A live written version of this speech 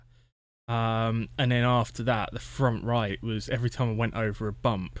And then after that, the front right was, every time I went over a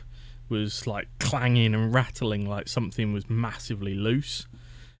bump, was like clanging and rattling like something was massively loose.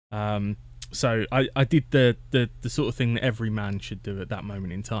 So I did the sort of thing that every man should do at that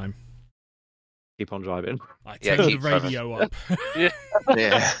moment in time. Keep on driving. I turned the radio up. Yeah.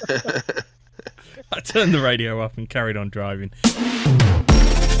 I turned the radio up and carried on driving.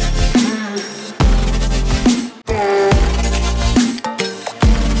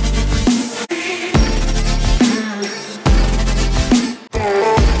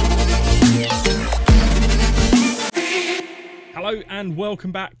 Hello and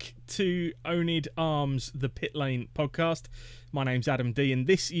welcome back to Onid Arms, the Pit Lane podcast. My name's Adam D and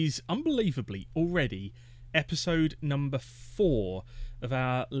this is unbelievably already episode number 4 of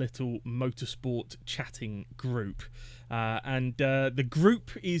our little motorsport chatting group. And the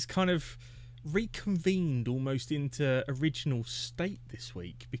group is kind of reconvened almost into original state this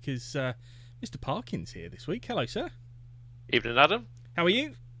week because Mr. Parkin's here this week. Hello, sir. Evening, Adam. How are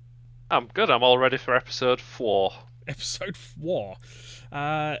you? I'm good. I'm all ready for episode 4. Episode 4.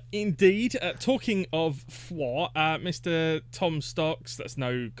 Indeed. Talking of 4, Mr. Tom Stocks, that's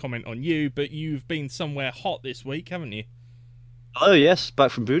no comment on you, but you've been somewhere hot this week, haven't you? Oh, yes.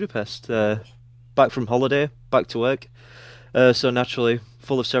 Back from Budapest. Back from holiday. Back to work. So naturally,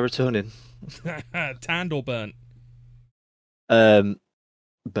 full of serotonin. Tanned or burnt? Burnt.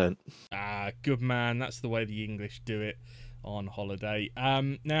 Good man. That's the way the English do it on holiday.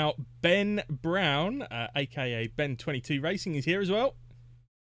 Now, Ben Brown, aka Ben22 Racing, is here as well.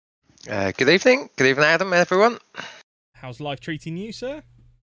 Good evening. Good evening, Adam, everyone. How's life treating you, sir?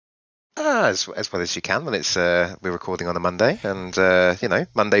 As well as you can when it's we're recording on a Monday, and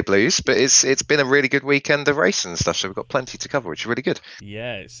Monday blues. But it's been a really good weekend of racing and stuff, so we've got plenty to cover, which is really good.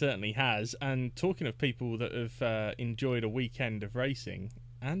 Yeah, it certainly has. And talking of people that have enjoyed a weekend of racing,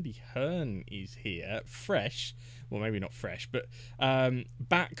 Andy Hearn is here, fresh. Well, maybe not fresh, but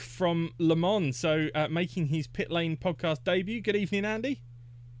back from Le Mans, so making his Pit Lane podcast debut. Good evening, Andy.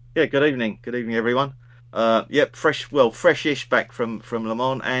 Yeah, good evening. Good evening, everyone. Freshish back from Le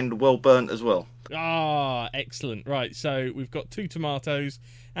Mans and well burnt as well. Excellent. Right, so we've got 2 tomatoes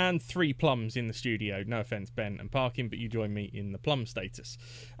and 3 plums in the studio. No offence, Ben and Parkin, but you join me in the plum status.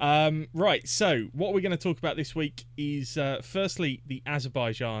 Right, so what we're going to talk about this week is firstly the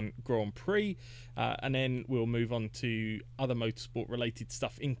Azerbaijan Grand Prix, and then we'll move on to other motorsport related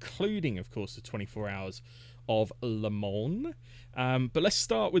stuff, including, of course, the 24 hours of Le Mans. But let's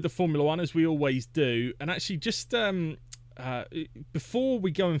start with the Formula One, as we always do. And actually, just before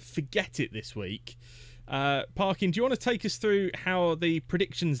we go and forget it this week, Parkin, do you want to take us through how the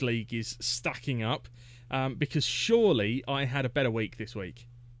Predictions League is stacking up? Because surely I had a better week this week.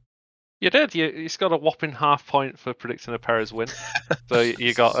 You did. He's got a whopping half point for predicting a Perez win. So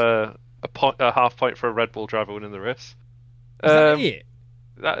you got a half point for a Red Bull driver winning the race. Is that it?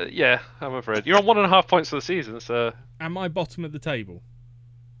 Yeah, I'm afraid. You're on 1.5 points for the season, so... Am I bottom of the table?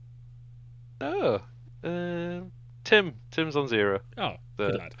 No. Tim's on 0. Oh,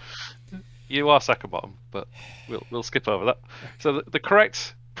 good lad. You are second bottom, but we'll skip over that. So the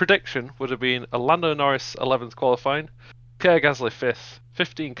correct prediction would have been a Lando Norris 11th qualifying, Pierre Gasly 5th,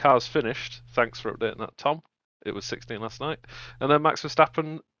 15 cars finished. Thanks for updating that, Tom. It was 16 last night. And then Max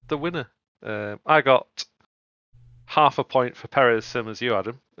Verstappen, the winner. I got half a point for Perez, same as you,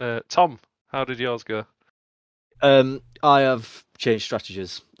 Adam. Tom, how did yours go? I have changed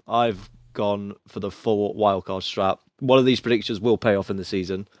strategies. I've gone for the full wildcard strat. One of these predictions will pay off in the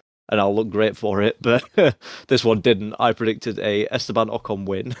season, and I'll look great for it, but this one didn't. I predicted a Esteban Ocon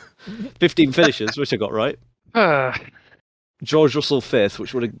win. 15 finishes, which I got right. George Russell 5th,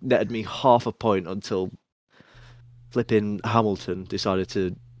 which would have netted me half a point until flipping Hamilton decided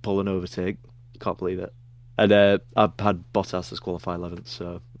to pull an overtake. Can't believe it. And I had Bottas as qualify 11th,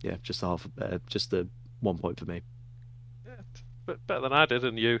 so yeah, just the 1 point for me. Yeah, but better than I did,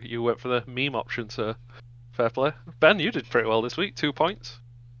 and you went for the meme option, so fair play. Ben, you did pretty well this week, 2 points.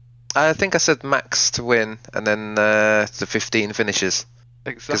 I think I said Max to win, and then the 15 finishes.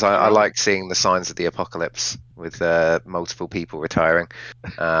 Exactly. Because I like seeing the signs of the apocalypse with multiple people retiring,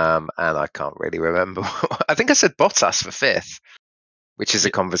 and I can't really remember. I think I said Bottas for 5th, which is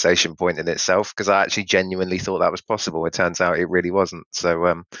a conversation point in itself, because I actually genuinely thought that was possible. It turns out it really wasn't.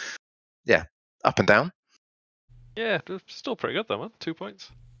 So, yeah, up and down. Yeah, still pretty good though, man. 2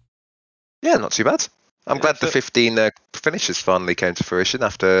 points. Yeah, not too bad. I'm glad the so- 15 finishes finally came to fruition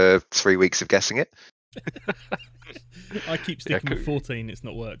after 3 weeks of guessing it. I keep sticking with 14. It's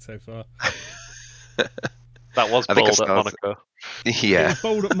not worked so far. That was I think I bold at started- Monaco. It Yeah. was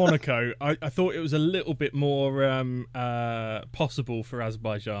bold at Monaco. I thought it was a little bit more possible for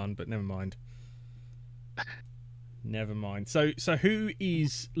Azerbaijan, but never mind. Never mind. So who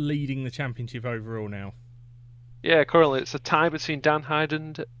is leading the championship overall now? Yeah, currently it's a tie between Dan Hyde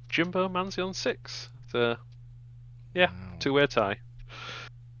and Jimbo Manzi on 6. So, yeah, Wow. two-way tie.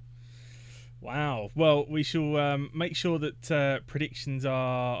 Wow. Well, we shall make sure that predictions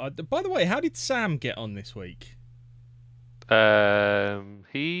are. By the way, how did Sam get on this week?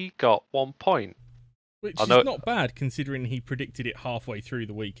 He got 1 point. Which I is know- not bad considering he predicted it halfway through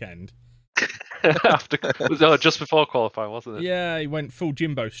the weekend. No, just before qualifying, wasn't it? Yeah, he went full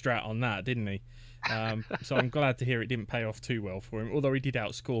Jimbo strat on that, didn't he? So I'm glad to hear it didn't pay off too well for him, although he did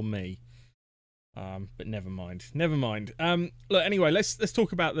outscore me. But never mind. Look, anyway, let's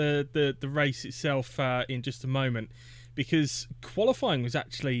talk about the race itself in just a moment, because qualifying was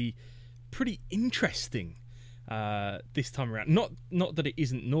actually pretty interesting this time around. Not that it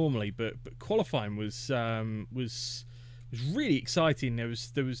isn't normally, but qualifying was really exciting. There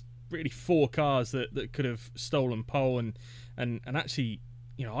was really 4 cars that could have stolen pole, and actually,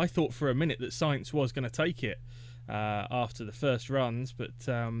 you know, I thought for a minute that Sainz was going to take it after the first runs, but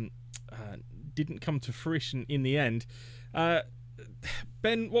didn't come to fruition in the end.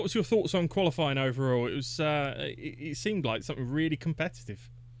 Ben, what was your thoughts on qualifying overall? It was it seemed like something really competitive.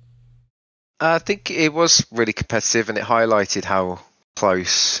 I think it was really competitive, and it highlighted how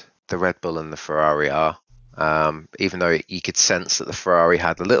close the Red Bull and the Ferrari are. Even though you could sense that the Ferrari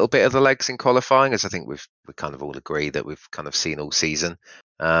had a little bit of the legs in qualifying, as I think we kind of all agree that we've kind of seen all season.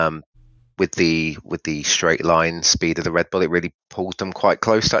 With the straight line speed of the Red Bull, it really pulled them quite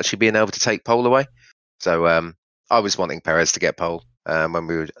close to actually being able to take pole away. So I was wanting Perez to get pole when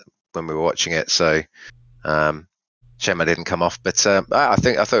we were watching it. So shame I didn't come off, but I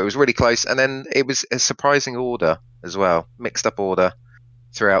thought it was really close, and then it was a surprising order as well, mixed up order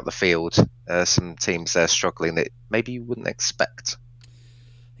throughout the field. Some teams there struggling that maybe you wouldn't expect.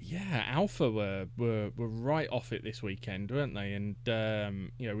 Yeah, Alpha were right off it this weekend, weren't they? And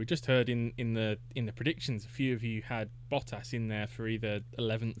you know, we just heard in the predictions, a few of you had Bottas in there for either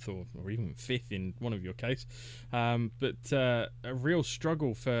 11th or even 5th in one of your case, but a real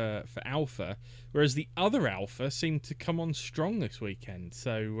struggle for Alpha, whereas the other Alpha seemed to come on strong this weekend.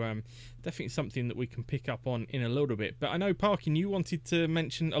 So definitely something that we can pick up on in a little bit. But I know, Parkin, you wanted to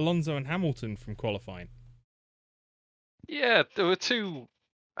mention Alonso and Hamilton from qualifying. Yeah, there were 2,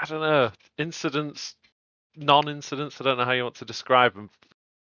 I don't know, incidents, non-incidents, I don't know how you want to describe them.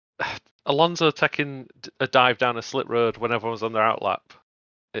 Alonso taking a dive down a slip road when everyone was on their outlap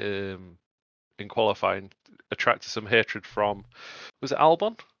in qualifying attracted some hatred from, was it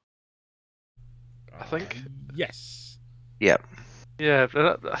Albon? I think. Yes. Yeah. Yeah,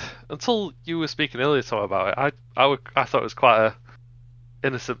 until you were speaking earlier, Tom, about it, I thought it was quite a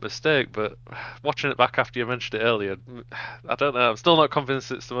innocent mistake, but watching it back after you mentioned it earlier, I don't know. I'm still not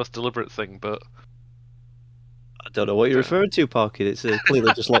convinced it's the most deliberate thing, but I don't know what you're referring to, Parkin. It's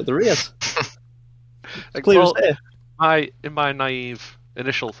clearly just like the rears. like, Clear well, as day. in my naive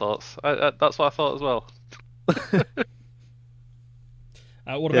initial thoughts, that's what I thought as well.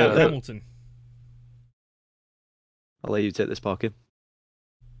 What about Yeah, Hamilton? I'll let you take this, Parkin.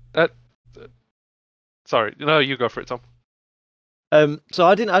 Sorry, no, you go for it, Tom. So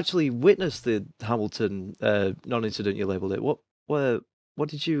I didn't actually witness the Hamilton non-incident you labelled it. What were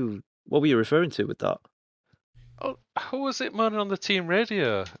you referring to with that? Oh, who was it moaning on the team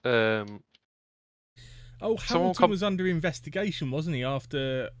radio? Hamilton was under investigation, wasn't he?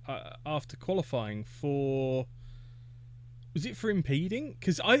 After qualifying for, was it for impeding?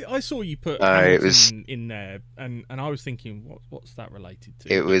 Because I saw you put Hamilton in there, and I was thinking, what's that related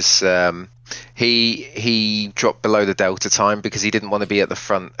to? It was he dropped below the delta time because he didn't want to be at the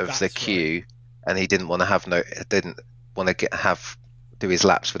front of the queue, right. And he didn't want to do his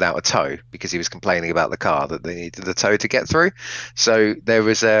laps without a tow because he was complaining about the car that they needed the tow to get through. So there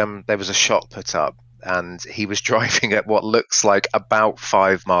was a shot put up, and he was driving at what looks like about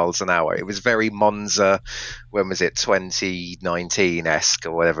 5 miles an hour. It was very Monza, when was it, 2019-esque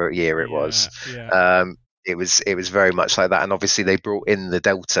or whatever year it was. Yeah. It was very much like that, and obviously they brought in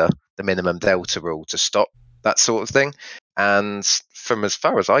the minimum delta rule to stop that sort of thing. And from as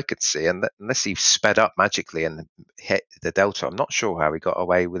far as I could see, and unless he sped up magically and hit the delta, I'm not sure how he got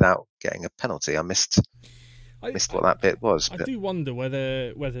away without getting a penalty. I missed what that bit was. I do wonder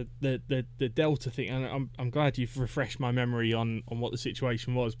whether the delta thing, and I'm glad you've refreshed my memory on what the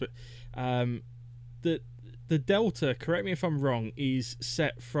situation was, but the delta, correct me if I'm wrong, is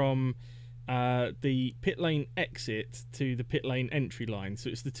set from the pit lane exit to the pit lane entry line. So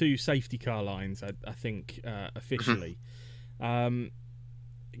it's the two safety car lines, I think, officially.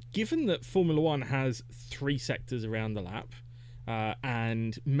 Given that Formula One has 3 sectors around the lap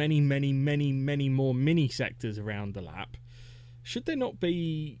and many, many, many, many more mini sectors around the lap, should there not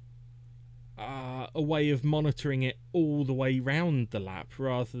be a way of monitoring it all the way round the lap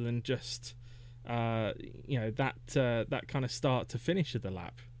rather than just that kind of start to finish of the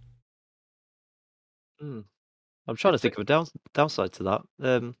lap? I'm trying to think of a downside to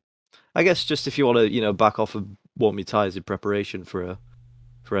that. I guess just if you want to, back off and warm your tires in preparation for a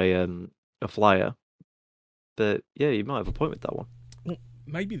flyer. But yeah, you might have a point with that one. Well,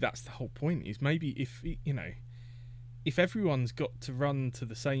 maybe that's the whole point. Is maybe if everyone's got to run to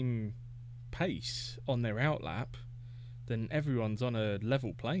the same pace on their outlap, then everyone's on a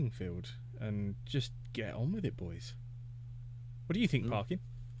level playing field, and just get on with it, boys. What do you think, Parkin?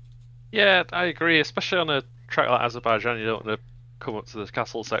 Yeah, I agree. Especially on a track like Azerbaijan, you don't want to come up to the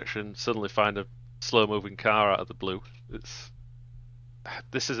castle section, suddenly find a slow-moving car out of the blue.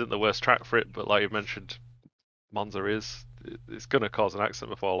 This isn't the worst track for it, but like you mentioned, Monza is. It's going to cause an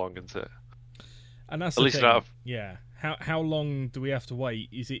accident before long, isn't it? And that's at least thing. Yeah. How long do we have to wait?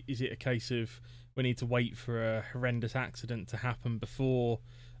 Is it a case of we need to wait for a horrendous accident to happen before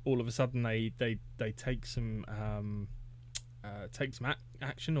all of a sudden they take some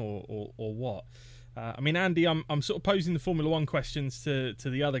action or what? I mean, Andy, I'm sort of posing the Formula One questions to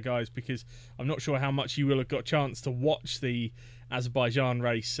the other guys because I'm not sure how much you will have got a chance to watch the Azerbaijan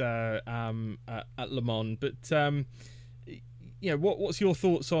race at Le Mans, but what's your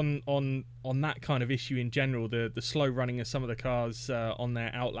thoughts on that kind of issue in general? The slow running of some of the cars on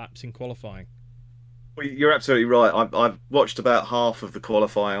their outlaps in qualifying. Well, you're absolutely right. I've watched about half of the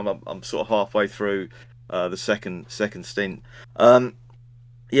qualifying. I'm sort of halfway through the second stint. I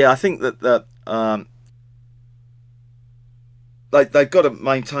think that they've got to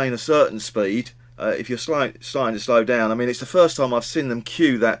maintain a certain speed. If you're starting to slow down, I mean, it's the first time I've seen them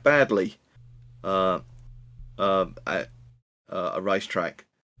queue that badly at a racetrack.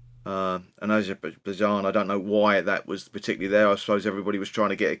 And Azerbaijan, I don't know why that was particularly there. I suppose everybody was trying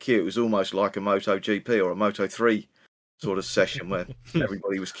to get a queue. It was almost like a MotoGP or a Moto3 sort of session where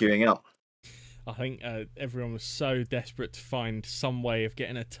everybody was queuing up. I think everyone was so desperate to find some way of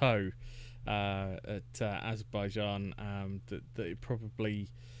getting a tow at Azerbaijan that it probably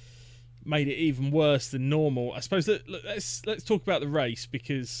made it even worse than normal. I suppose let's talk about the race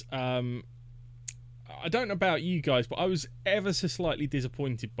because I don't know about you guys, but I was ever so slightly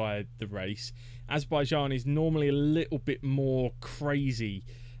disappointed by the race. Azerbaijan is normally a little bit more crazy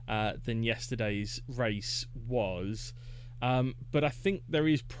than yesterday's race was. But I think there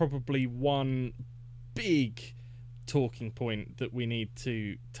is probably one big talking point that we need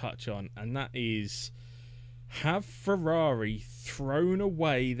to touch on, and that is, have Ferrari thrown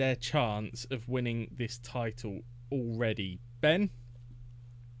away their chance of winning this title already? Ben?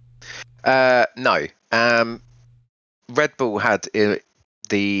 No. Red Bull had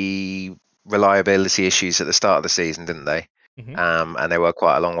the reliability issues at the start of the season, didn't they? Mm-hmm. And they were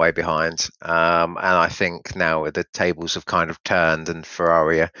quite a long way behind. And I think now the tables have kind of turned, and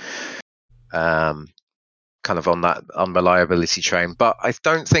Ferrari are kind of on that unreliability train. But I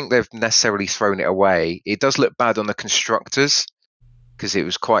don't think they've necessarily thrown it away. It does look bad on the constructors because it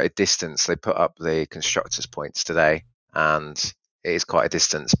was quite a distance. They put up the constructors' points today, and it is quite a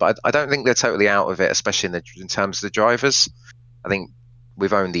distance. But I don't think they're totally out of it, especially in terms of the drivers. I think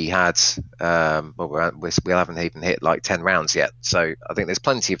we've only had we haven't even hit like 10 rounds yet, so I think there's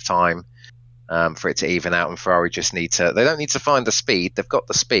plenty of time for it to even out, and Ferrari just they don't need to find the speed. They've got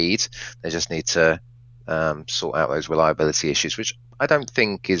the speed, they just need to sort out those reliability issues, which I don't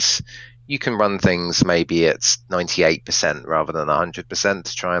think is, you can run things maybe at 98% rather than 100%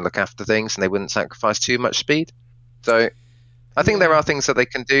 to try and look after things, and they wouldn't sacrifice too much speed. So I think there are things that they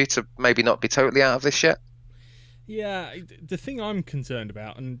can do to maybe not be totally out of this yet. Yeah, the thing I'm concerned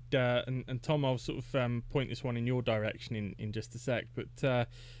about, and Tom, I'll sort of point this one in your direction in just a sec, but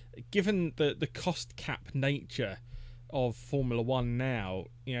given the cost cap nature of Formula One now,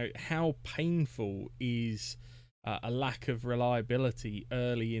 how painful is a lack of reliability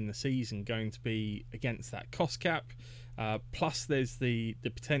early in the season going to be against that cost cap? Plus, there's the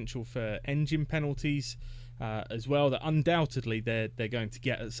potential for engine penalties as well that undoubtedly they're going to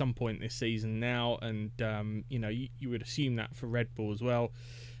get at some point this season now, and you would assume that for Red Bull as well.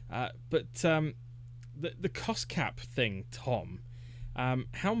 But the cost cap thing, Tom.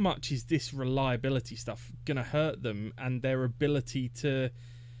 How much is this reliability stuff going to hurt them and their ability to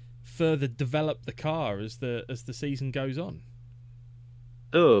further develop the car as the season goes on?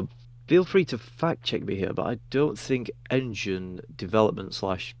 Oh, feel free to fact check me here, but I don't think engine development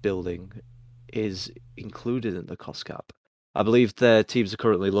 / building is included in the cost cap. I believe their teams are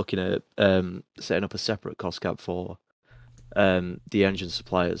currently looking at setting up a separate cost cap for the engine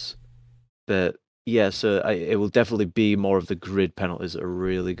suppliers. But yeah, so it will definitely be more of the grid penalties that are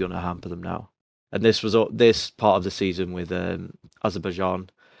really going to hamper them now. And this part of the season with Azerbaijan,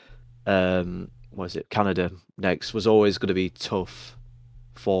 Canada next, was always going to be tough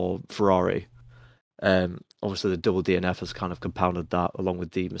for Ferrari. Obviously, the double DNF has kind of compounded that, along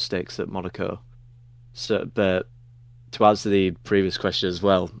with the mistakes at Monaco. So, but to answer the previous question as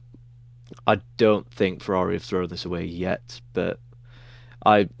well, I don't think Ferrari have thrown this away yet, but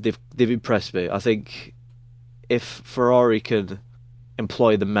they've impressed me. I think if Ferrari can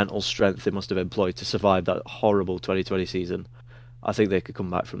employ the mental strength they must have employed to survive that horrible 2020 season, I think they could come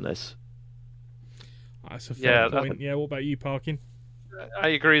back from this. That's a fair point. Yeah, what about you, Parkin? I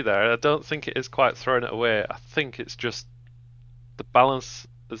agree there. I don't think it is quite throwing it away. I think it's just the balance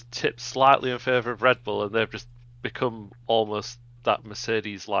has tipped slightly in favour of Red Bull, and they've just become almost that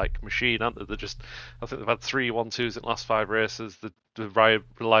Mercedes-like machine, haven't they? I think they've had 3 1-2s in the last 5 races. The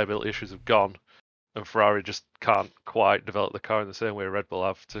reliability issues have gone, and Ferrari just can't quite develop the car in the same way Red Bull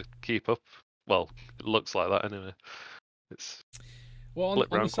have to keep up. Well, it looks like that anyway. It's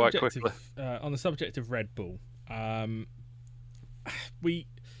flipped around quite quickly. On the subject of Red Bull,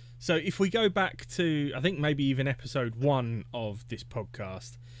 so if we go back to, I think maybe even episode 1 of this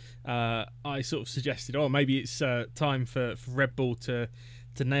podcast, I sort of suggested, maybe it's time for Red Bull to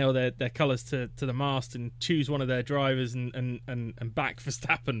nail their colours to the mast and choose one of their drivers and back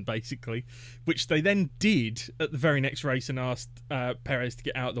Verstappen, basically, which they then did at the very next race and asked Perez to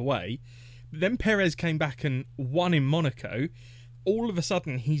get out of the way. Then Perez came back and won in Monaco. All of a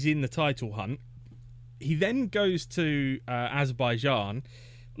sudden, he's in the title hunt. He then goes to Azerbaijan,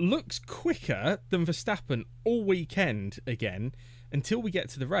 looks quicker than Verstappen all weekend again until we get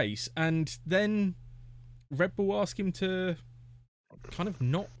to the race, and then Red Bull ask him to kind of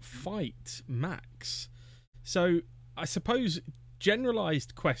not fight Max. So I suppose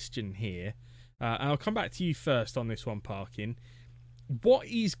generalised question here, and I'll come back to you first on this one, Parkin. What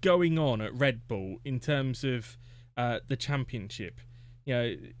is going on at Red Bull in terms of the championship? You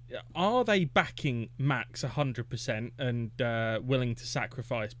know, are they backing Max 100% and willing to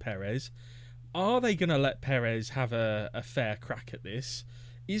sacrifice Perez? Are they going to let Perez have a fair crack at this?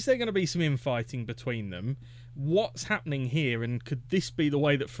 Is there going to be some infighting between them? What's happening here, and could this be the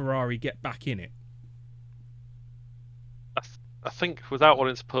way that Ferrari get back in it? I think, without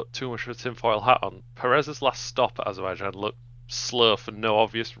wanting to put too much of a tinfoil hat on, Perez's last stop at Azerbaijan looked slow for no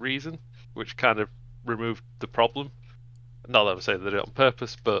obvious reason, which kind of removed the problem. Not that I'm saying they did it on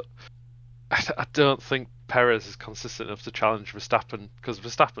purpose, but I don't think Perez is consistent enough to challenge Verstappen, because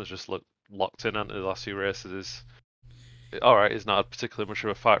Verstappen's just looked locked in into the last few races. Alright, he's not had particularly much of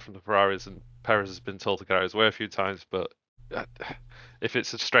a fight from the Ferraris, and Perez has been told to get out of his way a few times, but if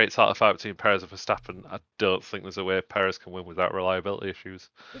it's a straight title fight between Perez and Verstappen, I don't think there's a way Perez can win without reliability issues.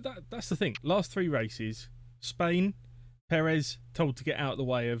 But that's the thing. Last 3 races, Spain, Perez told to get out of the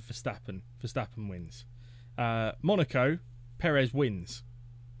way of Verstappen. Verstappen wins. Monaco, Perez wins.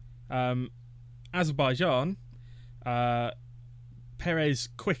 Azerbaijan, Perez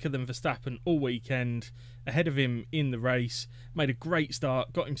quicker than Verstappen all weekend, ahead of him in the race, made a great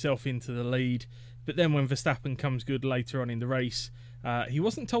start, got himself into the lead, but then when Verstappen comes good later on in the race, he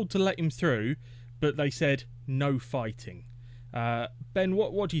wasn't told to let him through, but they said no fighting. Ben,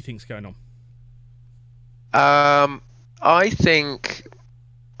 what do you think's going on? I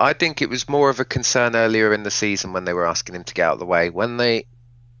think it was more of a concern earlier in the season when they were asking him to get out of the way. When the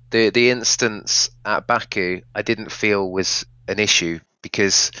instance at Baku, I didn't feel was an issue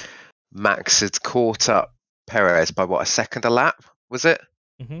because Max had caught up Perez by a second a lap, was it?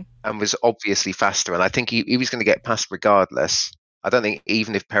 Mm-hmm. And was obviously faster. And I think he was going to get past regardless. I don't think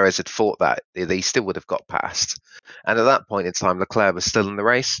even if Perez had fought that, they still would have got past. And at that point in time, Leclerc was still in the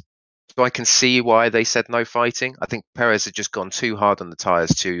race. So I can see why they said no fighting. I think Perez had just gone too hard on the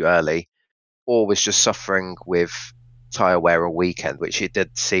tyres too early, or was just suffering with tyre wear all weekend, which it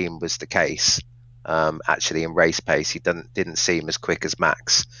did seem was the case. Actually, in race pace, he didn't seem as quick as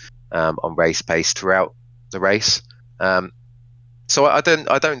Max on race pace throughout the race. So I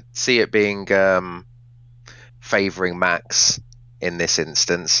don't see it being favouring Max in this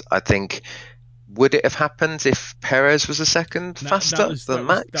instance. I think, would it have happened if Perez was a second faster than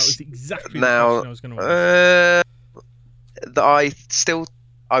Max? That was exactly the question I was going to ask.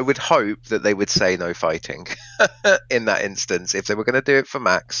 I would hope that they would say no fighting in that instance. If they were going to do it for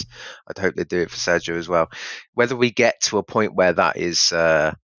Max, I'd hope they'd do it for Sergio as well. Whether we get to a point where that is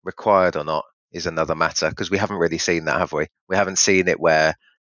required or not is another matter, because we haven't really seen that, have we? We haven't seen it where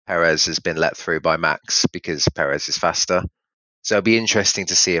Perez has been let through by Max because Perez is faster. So it'll be interesting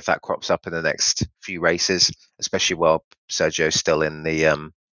to see if that crops up in the next few races, especially while Sergio's still in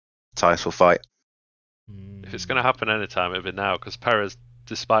the title fight. If it's going to happen anytime, it'll be now, because Perez,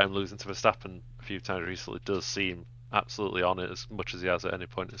 despite him losing to Verstappen a few times recently, does seem absolutely on it as much as he has at any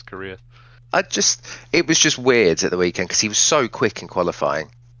point in his career. It was just weird at the weekend because he was so quick in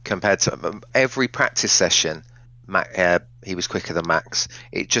qualifying compared to every practice session. He was quicker than Max.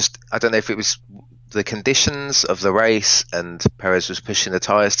 I don't know if it was the conditions of the race and Perez was pushing the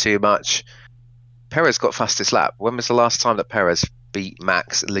tyres too much. Perez got fastest lap. When was the last time that Perez beat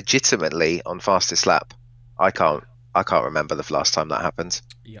Max legitimately on fastest lap? I can't remember the last time that happened.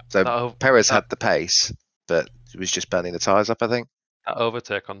 Yeah. So Perez had the pace, but he was just burning the tyres up, I think. That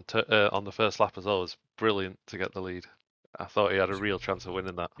overtake on the first lap as well was brilliant to get the lead. I thought he had a real chance of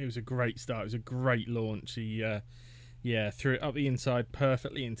winning that. It was a great start. It was a great launch. He threw it up the inside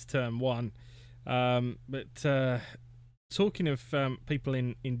perfectly into turn one. But talking of people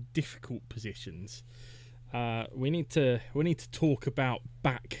in difficult positions, we need to talk about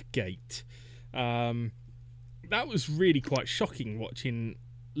Backgate. That was really quite shocking watching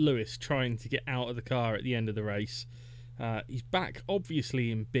Lewis trying to get out of the car at the end of the race. He's back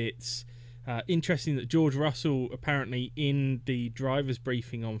obviously in bits. Interesting that George Russell apparently in the driver's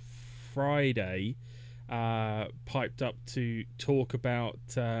briefing on Friday piped up to talk about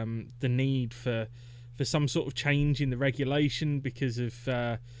the need for some sort of change in the regulation because of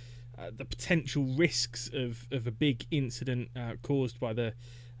the potential risks of a big incident caused by the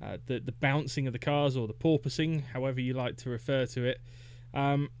bouncing of the cars or the porpoising, however you like to refer to it.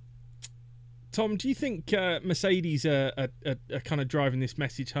 Tom, do you think Mercedes are kind of driving this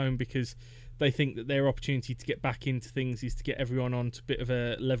message home because they think that their opportunity to get back into things is to get everyone onto a bit of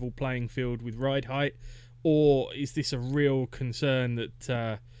a level playing field with ride height? Or is this a real concern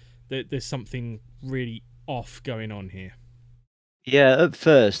that there's something really off going on here? Yeah, at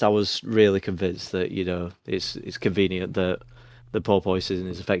first I was really convinced that it's convenient that the porpoising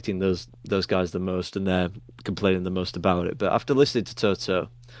is affecting those guys the most and they're complaining the most about it. But after listening to Toto,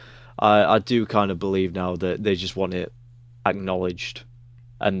 I do kind of believe now that they just want it acknowledged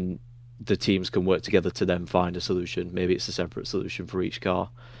and the teams can work together to then find a solution. Maybe it's a separate solution for each car.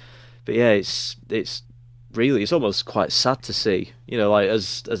 But yeah, it's really, it's almost quite sad to see. Like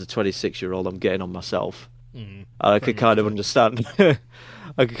as a 26-year-old, I'm getting on myself. I could kind of understand.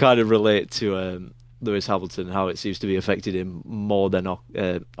 I could kind of relate to Lewis Hamilton, how it seems to be affecting him more than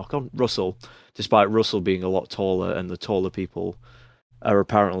Russell, despite Russell being a lot taller and the taller people are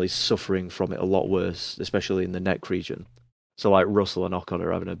apparently suffering from it a lot worse, especially in the neck region. So like Russell and Ocon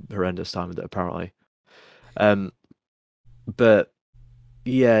are having a horrendous time with it apparently. But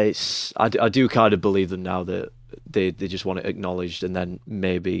yeah, I do kind of believe them now that they just want it acknowledged, and then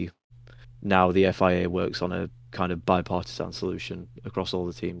maybe now the FIA works on a kind of bipartisan solution across all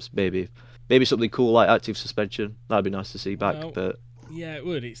the teams. Maybe something cool like active suspension. That'd be nice to see back. Well, but yeah, it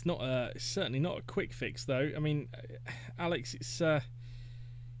would. It's certainly not a quick fix though. I mean, Alex,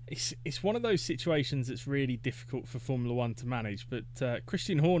 it's one of those situations that's really difficult for Formula One to manage. But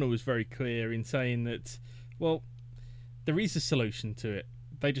Christian Horner was very clear in saying that, well, there is a solution to it.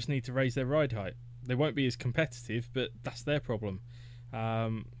 They just need to raise their ride height. They won't be as competitive, but that's their problem.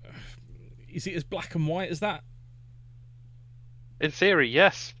 Is it as black and white as that? In theory,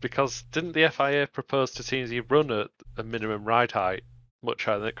 yes, because didn't the FIA propose to teams you run at a minimum ride height much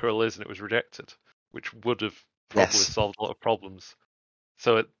higher than it currently is, and it was rejected, which would have probably solved a lot of problems.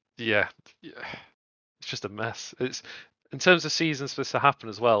 So it's just a mess. It's in terms of seasons for this to happen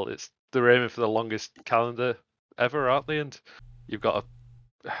as well. They're aiming for the longest calendar ever, aren't they? And you've got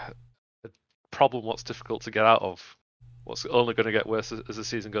a problem what's difficult to get out of, what's only going to get worse as the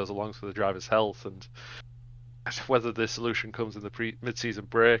season goes along for the driver's health, and whether the solution comes in the mid-season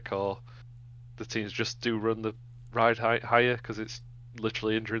break or the teams just do run the ride height higher because it's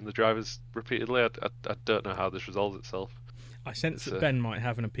literally injuring the drivers repeatedly. I don't know how this resolves itself. I sense that Ben might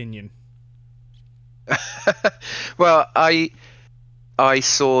have an opinion. Well, I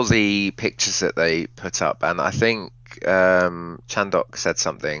saw the pictures that they put up, and I think Chandok said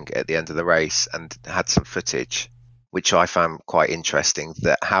something at the end of the race and had some footage, which I found quite interesting,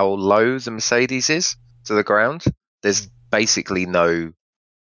 that how low the Mercedes is to the ground. There's basically got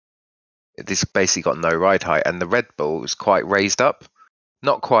no ride height, and the Red Bull is quite raised up.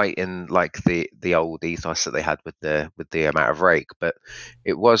 Not quite in like the old ethos that they had with the amount of rake, but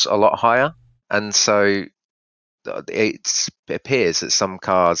it was a lot higher, and so it appears that some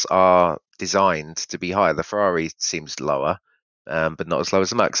cars are designed to be higher. The Ferrari seems lower, but not as low as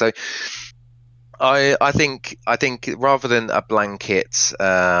the Merc. So I think rather than a blanket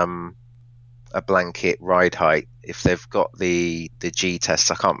ride height, if they've got the G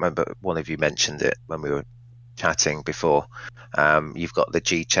tests, I can't remember, one of you mentioned it when we were chatting before. You've got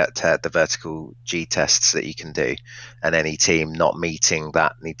the the vertical G tests that you can do, and any team not meeting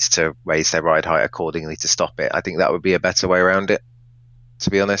that needs to raise their ride height accordingly to stop it. I think that would be a better way around it, to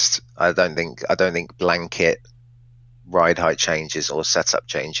be honest. I don't think blanket ride height changes or setup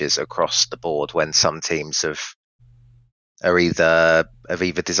changes across the board when some teams have either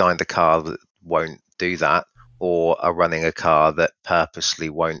designed a car that won't do that, or are running a car that purposely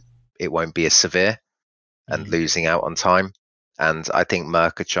won't be as severe and losing out on time. And I think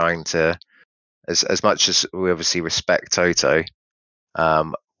Merc are trying to, as much as we obviously respect Toto,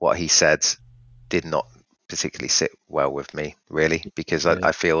 what he said did not particularly sit well with me, really, because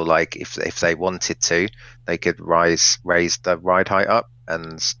I feel like if they wanted to, they could raise the ride height up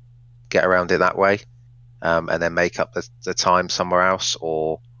and get around it that way, and then make up the time somewhere else,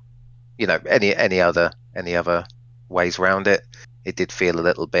 or any other ways around it. It did feel a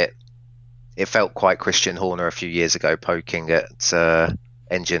little bit. It felt quite Christian Horner a few years ago, poking at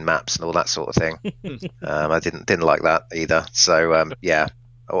engine maps and all that sort of thing. I didn't like that either. So yeah,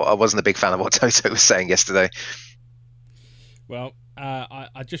 I wasn't a big fan of what Toto was saying yesterday. Well,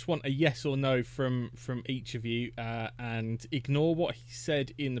 I just want a yes or no from each of you, and ignore what he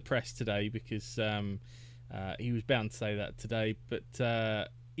said in the press today, because he was bound to say that today. But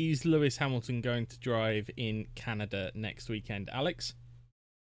is Lewis Hamilton going to drive in Canada next weekend, Alex?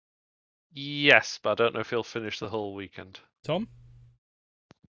 Yes, but I don't know if he'll finish the whole weekend. Tom?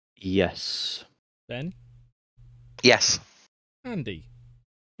 Yes. Ben? Yes. Andy?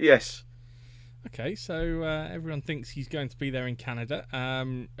 Yes. Okay, so everyone thinks he's going to be there in Canada.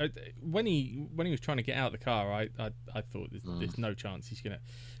 When he was trying to get out of the car, I thought there's no chance he's going to,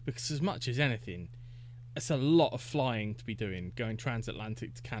 because as much as anything, it's a lot of flying to be doing, going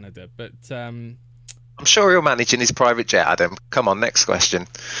transatlantic to Canada. But I'm sure he'll manage in his private jet, Adam. Come on, next question.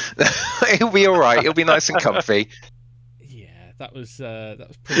 He'll be all right. He'll be nice and comfy. Yeah, that was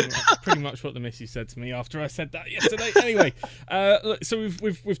pretty much what the missus said to me after I said that yesterday. Anyway, look, so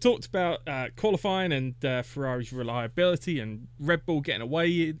we've talked about qualifying and Ferrari's reliability, and Red Bull getting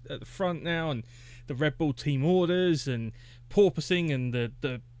away at the front now, and the Red Bull team orders and porpoising and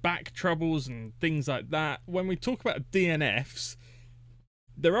the back troubles and things like that. When we talk about DNFs,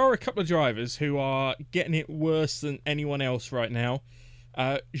 there are a couple of drivers who are getting it worse than anyone else right now.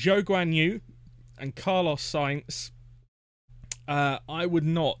 Zhou Guanyu and Carlos Sainz. I would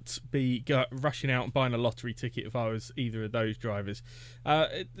not be rushing out and buying a lottery ticket if I was either of those drivers.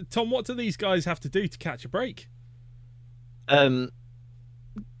 Tom, what do these guys have to do to catch a break?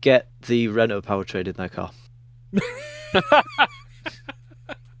 Get the Renault powertrain in their car.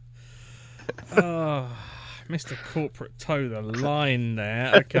 Oh, Mr. Corporate toe the line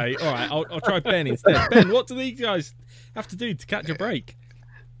there. Okay, all right, I'll try Ben instead. Ben, what do these guys have to do to catch a break?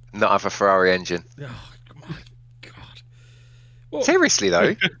 Not have a Ferrari engine. Oh, my God. Well, seriously,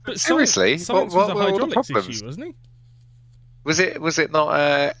 though? But seriously? Sainz was a hydraulics issue, wasn't he? Was it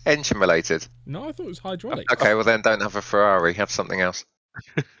not engine related? No, I thought it was hydraulics. Okay, well then don't have a Ferrari. Have something else.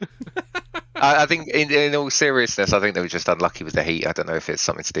 I think, in all seriousness, I think they were just unlucky with the heat. I don't know if it's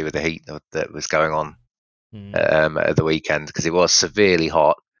something to do with the heat that was going on at the weekend, because it was severely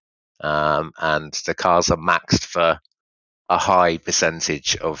hot, and the cars are maxed for a high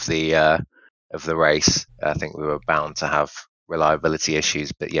percentage of the race. I think we were bound to have reliability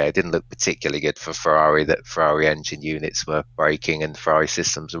issues, but yeah, it didn't look particularly good for Ferrari that Ferrari engine units were breaking and Ferrari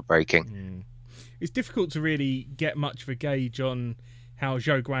systems were breaking. It's difficult to really get much of a gauge on how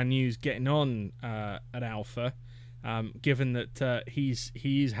Zhou Guanyu's getting on at Alpha, given that he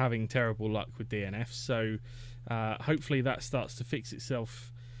is having terrible luck with DNF. So hopefully that starts to fix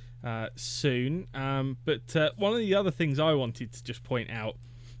itself soon. But one of the other things I wanted to just point out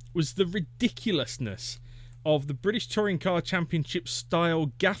was the ridiculousness of the British Touring Car Championship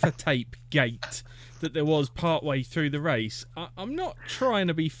style gaffer tape gate that there was partway through the race. I'm not trying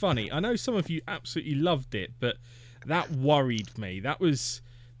to be funny. I know some of you absolutely loved it, but that worried me. That was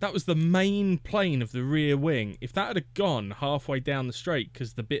the main plane of the rear wing. If that had gone halfway down the straight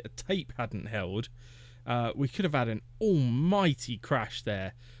because the bit of tape hadn't held, we could have had an almighty crash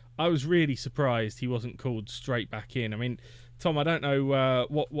there. I was really surprised he wasn't called straight back in. I mean, Tom, I don't know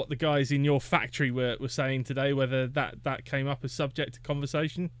what the guys in your factory were saying today, whether that came up as subject to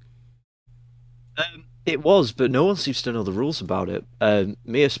conversation. It was, but no one seems to know the rules about it.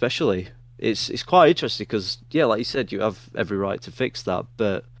 Me especially. It's quite interesting because, yeah, like you said, you have every right to fix that,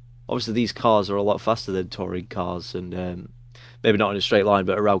 but obviously these cars are a lot faster than touring cars, and maybe not in a straight line,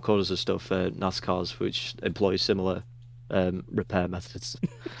 but around corners and stuff. NASCARs, which employ similar repair methods.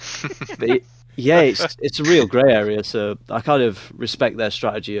 But it's a real grey area. So I kind of respect their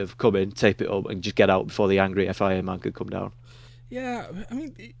strategy of come in, tape it up, and just get out before the angry FIA man could come down. Yeah, I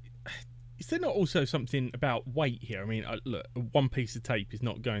mean, is there not also something about weight here? I mean, look, one piece of tape is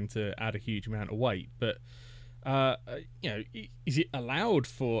not going to add a huge amount of weight, but is it allowed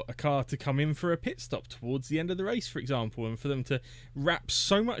for a car to come in for a pit stop towards the end of the race, for example, and for them to wrap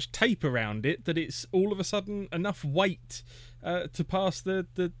so much tape around it that it's all of a sudden enough weight to pass the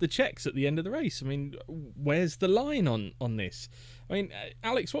checks at the end of the race? I mean, where's the line on this? I mean,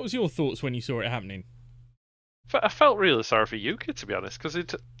 Alex, what was your thoughts when you saw it happening? I felt really sorry for Yuki, to be honest, because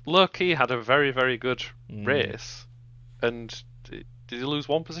low-key had a very, very good race, and did he lose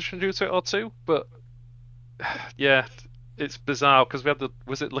one position due to it or two? But yeah, it's bizarre because we had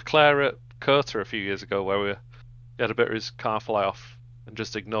was it Leclerc at Curta a few years ago where he had a bit of his car fly off and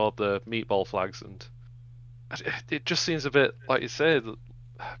just ignored the meatball flags, and it just seems a bit, like you say, a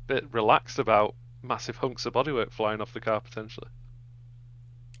bit relaxed about massive hunks of bodywork flying off the car potentially.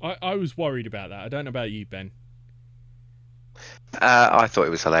 I was worried about that. I don't know about you, Ben. I thought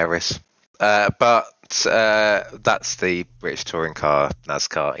it was hilarious. But that's the British touring car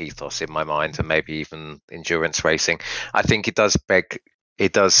NASCAR ethos in my mind, and maybe even endurance racing. I think it does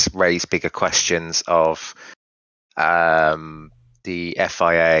raise bigger questions of the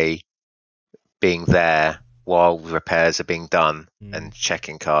FIA being there while repairs are being done and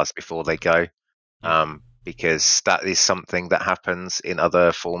checking cars before they go, because that is something that happens in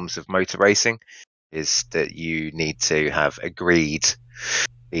other forms of motor racing, is that you need to have agreed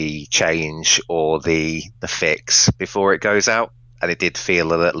the change or the fix before it goes out. And it did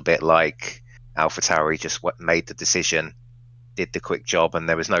feel a little bit like AlphaTauri just made the decision, did the quick job, and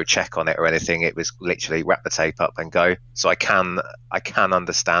there was no check on it or anything. It was literally wrap the tape up and go. So I can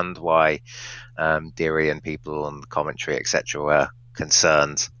understand why Deary and people on the commentary, etc., were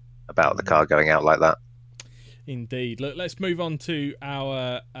concerned about the car going out like that. Indeed. Look, let's move on to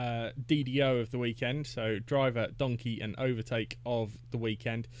our DDO of the weekend. So driver, donkey and overtake of the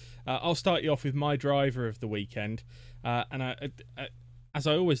weekend. I'll start you off with my driver of the weekend. And as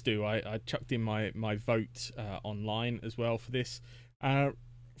I always do, I chucked in my vote online as well for this. For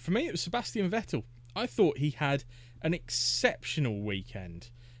me, it was Sebastian Vettel. I thought he had an exceptional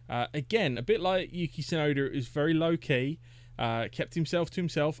weekend. Again, a bit like Yuki Tsunoda, it was very low-key. Kept himself to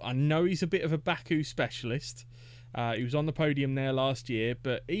himself. I know he's a bit of a Baku specialist. He was on the podium there last year,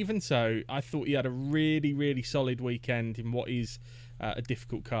 but even so, I thought he had a really, really solid weekend in what is a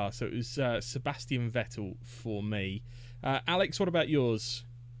difficult car. So it was Sebastian Vettel for me. Alex, what about yours?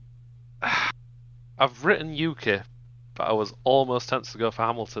 I've written Yuki, but I was almost tempted to go for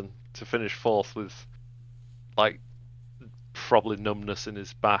Hamilton to finish fourth with, like, probably numbness in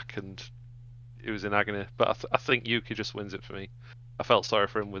his back, and he was in agony. But I think Yuki just wins it for me. I felt sorry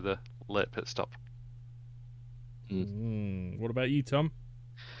for him with a late pit stop. What about you, Tom?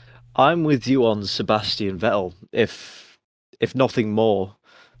 I'm with you on Sebastian Vettel, if nothing more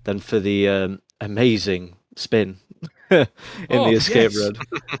than for the amazing spin in the escape road.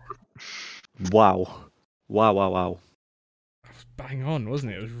 Wow. That was bang on,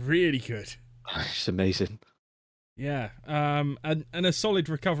 wasn't it? It was really good. It's amazing. Yeah, and a solid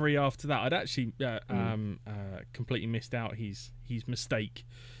recovery after that. I'd actually completely missed out his mistake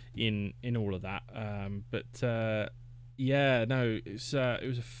in all of that. But yeah, no, it was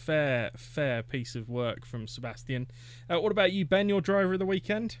a fair piece of work from Sebastian. What about you, Ben? Your driver of the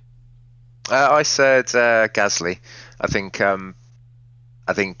weekend? I said Gasly. I think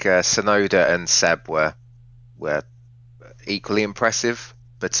Tsunoda and Seb were equally impressive.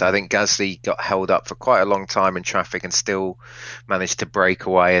 But I think Gasly got held up for quite a long time in traffic and still managed to break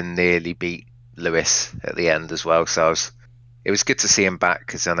away and nearly beat Lewis at the end as well. So it was good to see him back,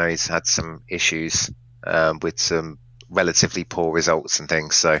 because I know he's had some issues with some relatively poor results and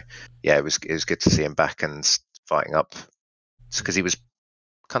things. So yeah, it was good to see him back and fighting up, because he was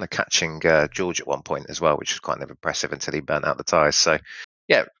kind of catching George at one point as well, which was quite impressive until he burnt out the tyres. So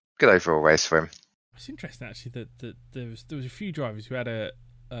yeah, good overall race for him. It's interesting actually that there was a few drivers who had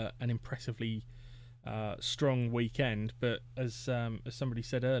an impressively strong weekend, but as somebody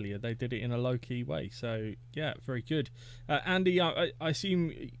said earlier, they did it in a low-key way. So yeah, very good. Andy, I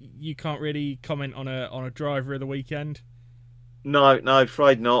assume you can't really comment on a driver of the weekend. No,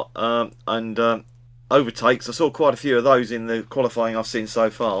 afraid not. And overtakes, I saw quite a few of those in the qualifying I've seen so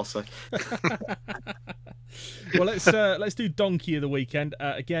far. So well, let's do donkey of the weekend.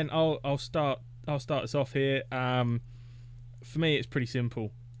 Again, I'll start us off here. For me, it's pretty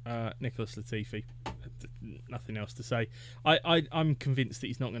simple. Nicholas Latifi. nothing else to say. I'm convinced that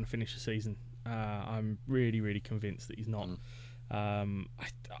he's not going to finish the season. I'm really, really convinced that he's not.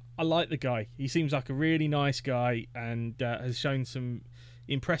 I like the guy. He seems like a really nice guy and has shown some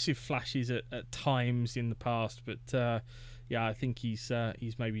impressive flashes at times in the past. But yeah, I think he's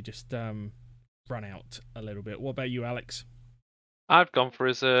maybe just run out a little bit. What about you, Alex? I've gone for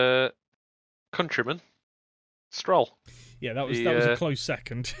his countryman, Stroll. Yeah, that was a close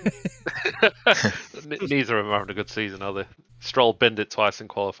second. Neither of them are having a good season, are they? Stroll binned it twice in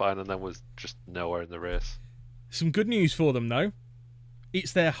qualifying and then was just nowhere in the race. Some good news for them, though.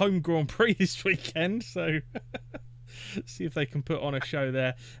 It's their home Grand Prix this weekend, so see if they can put on a show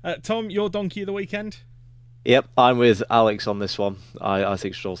there. Tom, your donkey of the weekend? Yep, I'm with Alex on this one. I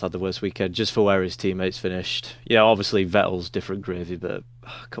think Stroll's had the worst weekend just for where his teammates finished. Yeah, obviously Vettel's different gravy, but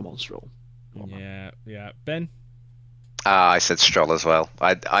come on, Stroll. Come on, Yeah. Ben? I said Stroll as well.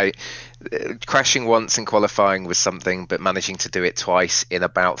 I crashing once in qualifying was something, but managing to do it twice in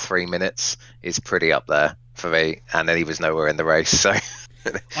about 3 minutes is pretty up there for me. And then he was nowhere in the race. So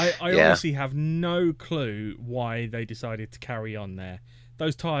I honestly have no clue why they decided to carry on there.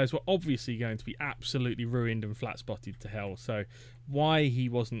 Those tyres were obviously going to be absolutely ruined and flat spotted to hell. So why he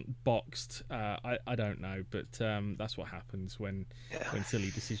wasn't boxed, I don't know. But that's what happens when silly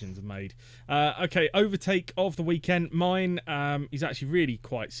decisions are made. Okay, overtake of the weekend. Mine is actually really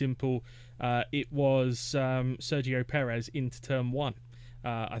quite simple. It was Sergio Perez into turn one.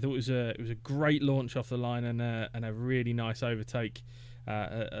 I thought it was a great launch off the line and a really nice overtake.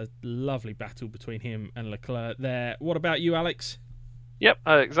 A lovely battle between him and Leclerc there. What about you, Alex? Yep,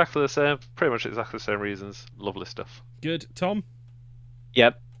 exactly the same. Pretty much exactly the same reasons. Lovely stuff. Good. Tom?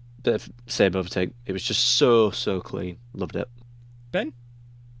 Yep, bit of same overtake. It was just so clean. Loved it. Ben?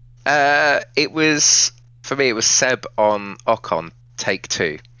 It was Seb on Ocon, take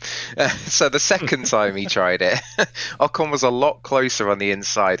two. So the second time he tried it, Ocon was a lot closer on the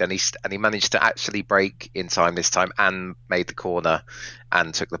inside, and he managed to actually brake in time this time and made the corner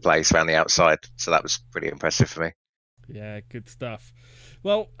and took the place around the outside. So that was pretty impressive for me. Yeah, good stuff.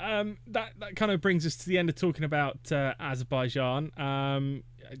 Well, that kind of brings us to the end of talking about Azerbaijan.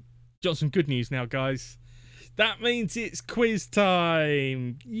 Got some good news now, guys. That means it's quiz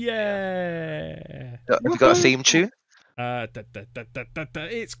time. Yeah. Have you got a theme tune?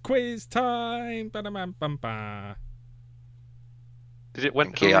 It's quiz time. Ba-da-bam-bam-ba. Did it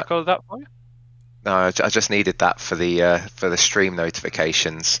went to record that for you? No, I just needed that for the stream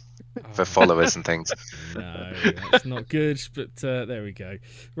notifications for followers and things. No, that's not good, but there we go.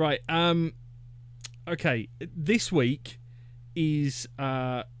 Right, okay, this week is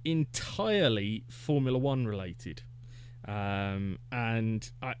entirely Formula One related.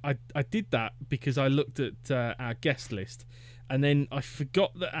 And I did that because I looked at our guest list and then I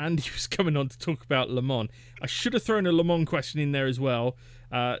forgot that Andy was coming on to talk about Le Mans. I should have thrown a Le Mans question in there as well.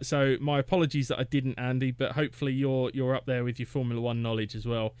 So my apologies that I didn't, Andy, but hopefully you're up there with your Formula One knowledge as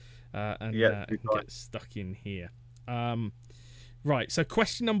well. And can get stuck in here. Right, so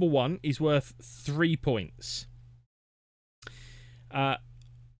question number 1 is worth 3 points.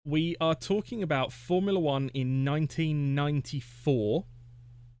 We are talking about Formula One in 1994.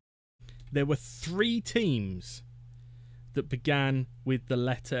 There were 3 teams that began with the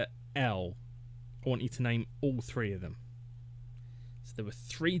letter L. I want you to name all 3 of them. So there were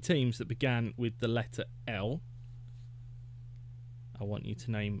 3 teams that began with the letter L. I want you to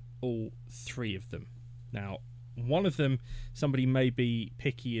name all 3 of them. Now, one of them, somebody may be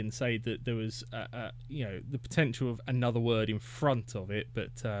picky and say that there was, the potential of another word in front of it,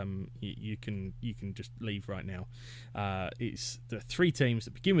 but you can just leave right now. It's the 3 teams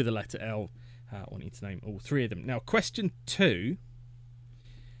that begin with the letter L. I want you to name all 3 of them. Now, question 2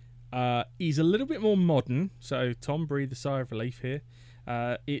 is a little bit more modern. So, Tom, breathe a sigh of relief here.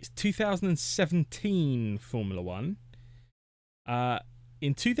 It's 2017 Formula One.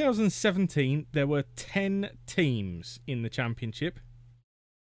 In 2017, there were 10 teams in the championship.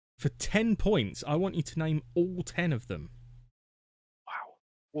 For 10 points, I want you to name all 10 of them.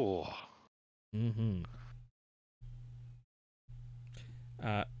 Wow. Mm-hmm.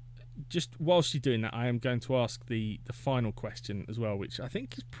 Just whilst you're doing that, I am going to ask the final question as well, which I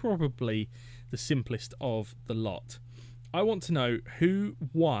think is probably the simplest of the lot. I want to know who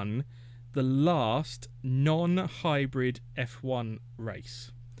won the last non-hybrid F1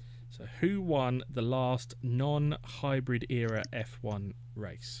 race. So who won the last non-hybrid era F1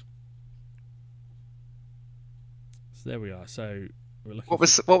 race? So there we are. So we're looking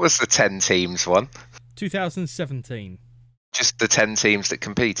what was the 10 teams one? 2017. Just the 10 teams that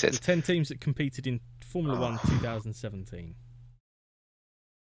competed? The 10 teams that competed in Formula One 2017.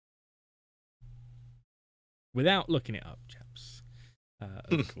 without looking it up, chaps.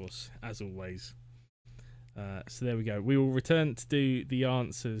 Of course, as always. So there we go. We will return to do the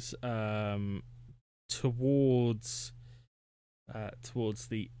answers towards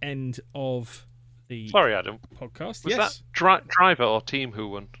the end of the Sorry, Adam. podcast. Was Yes, that driver or team who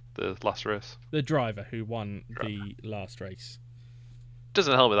won the last race? the driver who won the last race.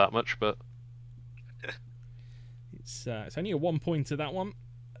 Doesn't help me that much, but It's only a 1 pointer, that one.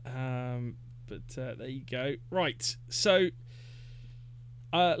 But there you go. Right, so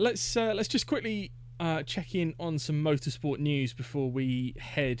let's just quickly check in on some motorsport news before we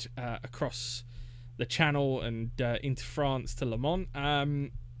head across the channel and into France to Le Mans.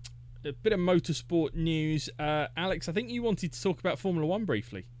 A bit of motorsport news. Alex, I think you wanted to talk about Formula 1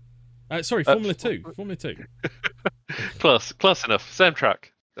 briefly. Formula 2. Formula 2. close enough. Same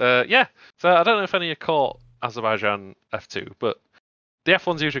track. Yeah. So I don't know if any of you caught Azerbaijan F2, but the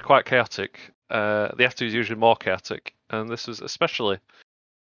F1's usually quite chaotic. The F2 is usually more chaotic, and this was especially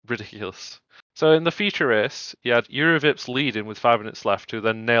ridiculous. So in the feature race, you had Eurovips leading with 5 minutes left, who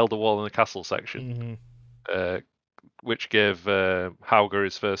then nailed the wall in the castle section, which gave Hauger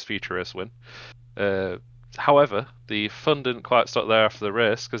his first feature race win. However, the fun didn't quite stop there after the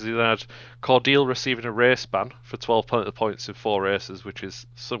race, because he then had Cordeal receiving a race ban for 12 points in 4 races, which is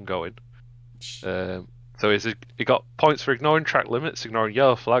some going. So he got points for ignoring track limits, ignoring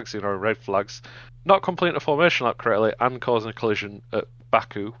yellow flags, ignoring red flags, not completing a formation lap correctly, and causing a collision at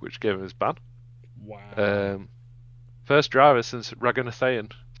Baku, which gave him his ban. Wow. First driver since Raghunathan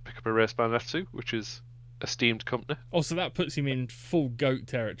to pick up a race ban in F2, which is a esteemed company. Oh, so that puts him in full GOAT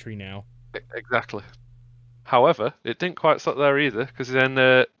territory now. Exactly. However, it didn't quite stop there either, because then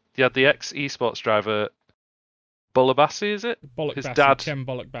you had the ex-esports driver Bolabassi, is it? His dad, Ken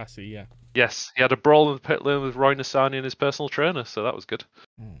Bollock-Bassi, yeah. Yes, he had a brawl in the pit lane with Roy Nissany and his personal trainer, so that was good.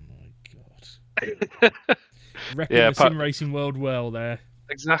 Oh my god. Repping the sim racing world well there.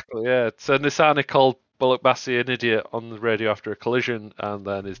 Exactly, yeah. So Nissany called Bollock-Bassi an idiot on the radio after a collision, and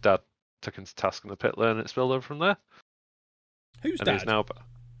then his dad took him to task in the pit lane, and it spilled over from there. Who's and dad? He's now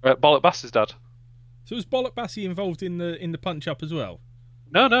Bollock-Bassi's dad. So was Bollock-Bassi involved in the punch up as well?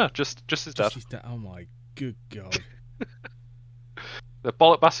 No, just his dad. Oh my good god. The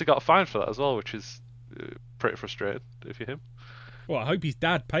Bollock-Bassi got a fine for that as well, which is pretty frustrating if you're him. Well, I hope his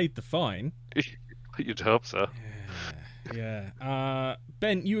dad paid the fine. You'd hope so. Yeah.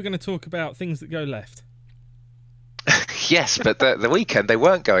 Ben, you were going to talk about things that go left. Yes, but the weekend they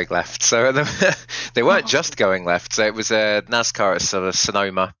weren't going left, so they weren't just going left. So it was NASCAR at sort of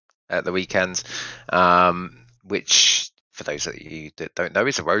Sonoma at the weekend, which, for those of you that don't know,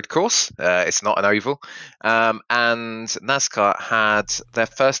 is a road course. It's not an oval, and NASCAR had their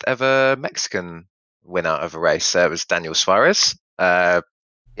first ever Mexican winner of a race. It was Daniel Suarez.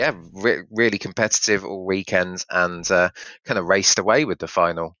 Really competitive all weekend, and kind of raced away with the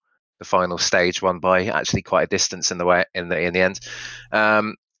final stage, won by actually quite a distance in the end.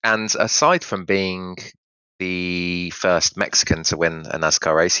 And aside from being the first Mexican to win a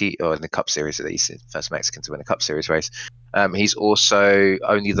NASCAR race, or in the Cup Series at least, first Mexican to win a Cup Series race, he's also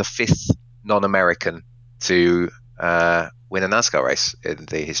only the 5th non-American to win a NASCAR race in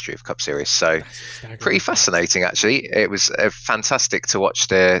the history of Cup Series. So pretty fascinating, actually. It was fantastic to watch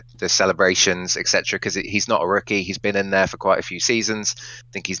the celebrations, etc., because he's not a rookie. He's been in there for quite a few seasons. I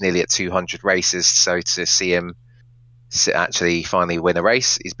think he's nearly at 200 races. So to see him actually finally win a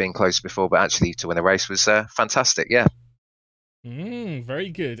race, he's been close before, but actually to win a race was fantastic. Yeah. Very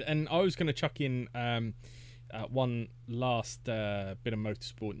good. And I was going to chuck in one last bit of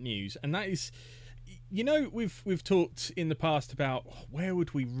motorsport news, and that is, you know, we've talked in the past about where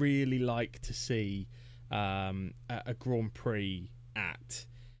would we really like to see a Grand Prix at,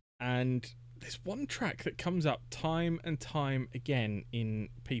 and there's one track that comes up time and time again in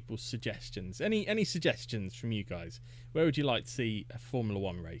people's suggestions. Any suggestions from you guys? Where would you like to see a Formula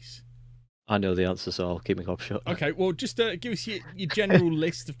 1 race? I know the answer, so I'll keep my mouth shut. Okay, well, just give us your general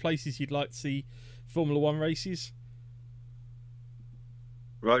list of places you'd like to see Formula 1 races.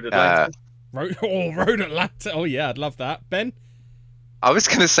 Road Atlanta. Road Atlanta. Oh, yeah, I'd love that. Ben? I was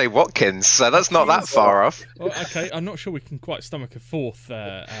going to say Watkins, so that's not that far off. Well, okay, I'm not sure we can quite stomach a 4th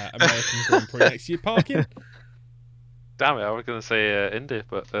American Grand Prix next year. Parking? Damn it, I was going to say Indy,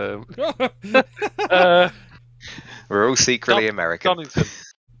 but... We're all secretly American.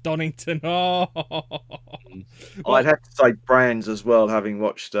 Donington. Oh. I'd have to say Brands as well, having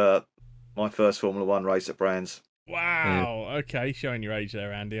watched my first Formula 1 race at Brands. Wow. Yeah. Okay, showing your age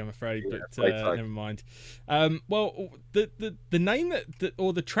there, Andy. I'm afraid, but never mind. Well, the name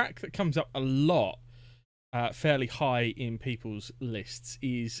or the track that comes up a lot, fairly high in people's lists,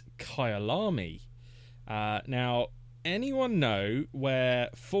 is Kyalami. Now, anyone know where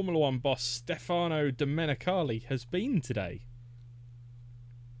Formula One boss Stefano Domenicali has been today?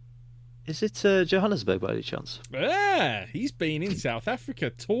 Is it Johannesburg by any chance? Yeah, he's been in South Africa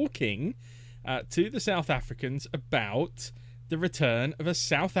talking to the South Africans about the return of a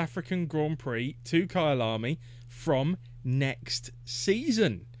South African Grand Prix to Kyalami from next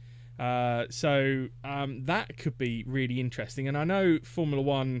season. So that could be really interesting. And I know Formula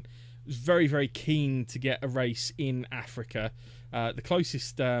One is very, very keen to get a race in Africa. The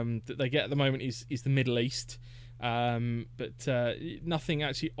closest that they get at the moment is the Middle East. But nothing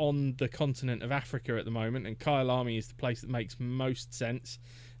actually on the continent of Africa at the moment, and Kyalami is the place that makes most sense.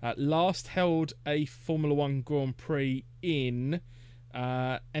 Last held a Formula One Grand Prix in...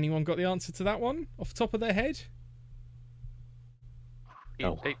 anyone got the answer to that one off the top of their head?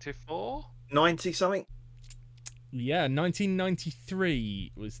 No. 84? 90 something? Yeah,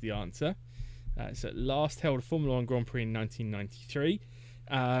 1993 was the answer. So last held a Formula One Grand Prix in 1993.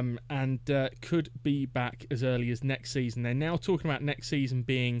 And could be back as early as next season. They're now talking about next season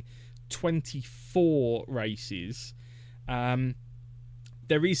being 24 races.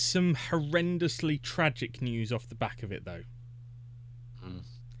 There is some horrendously tragic news off the back of it, though.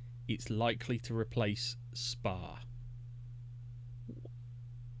 It's likely to replace Spa.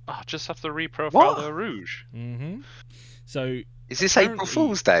 Oh, just have to reprofile What? the Rouge. Mm-hmm. So Is this April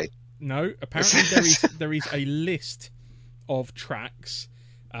Fool's Day? no, apparently there is a list of tracks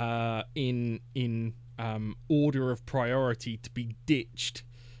in order of priority to be ditched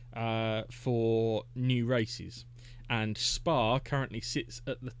for new races, and Spa currently sits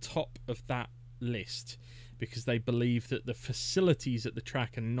at the top of that list because they believe that the facilities at the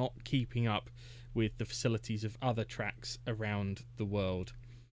track are not keeping up with the facilities of other tracks around the world.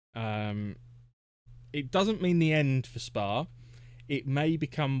 It doesn't mean the end for Spa. It may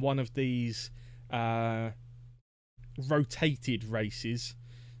become one of these rotated races,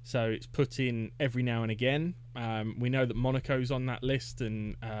 so it's put in every now and again. We know that Monaco's on that list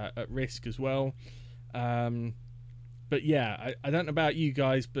and at risk as well. But yeah, I don't know about you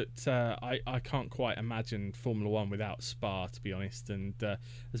guys, but I can't quite imagine Formula One without Spa, to be honest. And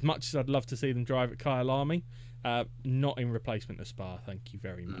as much as I'd love to see them drive at Kyalami, not in replacement of Spa, thank you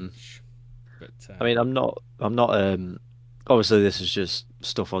very much. But I mean, I'm not. Obviously, this is just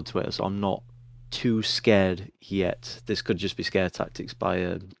stuff on Twitter, so I'm not too scared yet. This could just be scare tactics by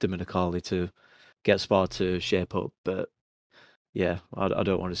Domenicali to get Spa to shape up. But yeah, I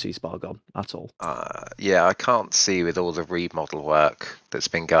don't want to see Spa gone at all. Yeah, I can't see with all the remodel work that's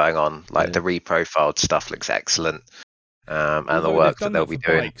been going on. Like the reprofiled stuff looks excellent, and the although work they've done that they'll that be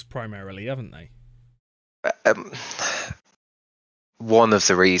for doing. bikes primarily, haven't they? One of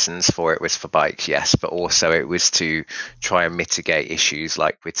the reasons for it was for bikes, yes, but also it was to try and mitigate issues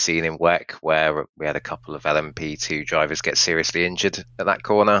like we'd seen in WEC, where we had a couple of LMP2 drivers get seriously injured at that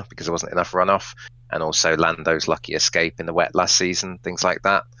corner because there wasn't enough runoff, and also Lando's lucky escape in the wet last season, things like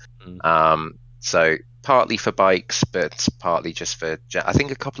that. So partly for bikes, but partly just for... I think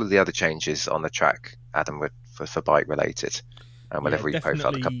a couple of the other changes on the track, Adam, were for bike related. And when they've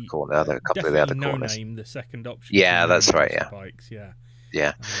reprofiled a couple of the other corners. No Name, the second option. Yeah, that's right. Yeah, bikes.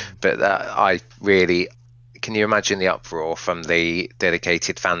 Yeah. But I really... Can you imagine the uproar from the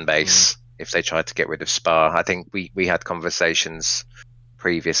dedicated fan base if they tried to get rid of Spa? I think we had conversations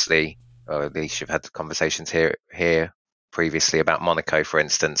previously, or at least you've had conversations here previously about Monaco, for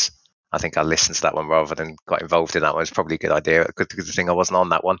instance. I think I listened to that one rather than got involved in that one. It's probably a good idea. Good thing I wasn't on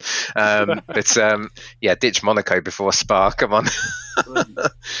that one. Yeah, ditch Monaco before Spa. Come on.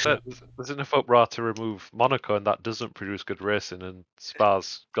 There's enough uproar to remove Monaco, and that doesn't produce good racing. And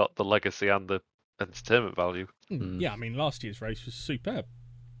Spa's got the legacy and the entertainment value. Yeah, I mean, last year's race was superb.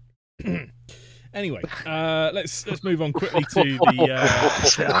 Anyway, let's move on quickly to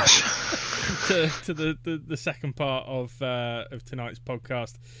the second part of tonight's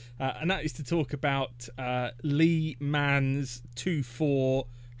podcast, and that is to talk about Le Mans 24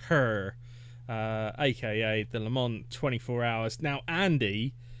 Her, aka the Le Mans 24 Hours. Now,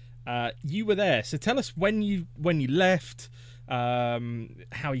 Andy, you were there, so tell us when you left, how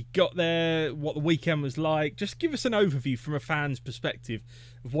you got there, what the weekend was like. Just give us an overview from a fan's perspective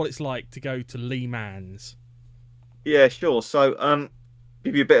of what it's like to go to Le Mans. Yeah, sure. So,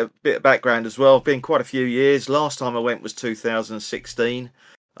 give you a bit of background as well. Been quite a few years. Last time I went was 2016.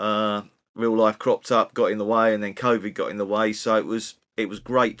 Real life cropped up, got in the way, and then COVID got in the way. So it was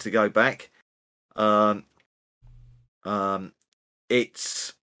great to go back.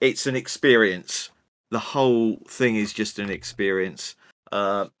 It's an experience. The whole thing is just an experience.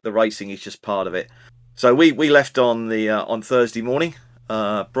 The racing is just part of it. So we left on Thursday morning.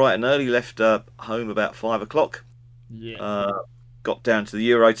 bright and early. Left home about 5 o'clock. Yeah. Got down to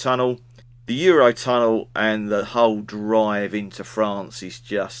the Eurotunnel. The Eurotunnel and the whole drive into France is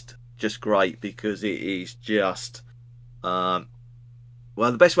just great because it is just well,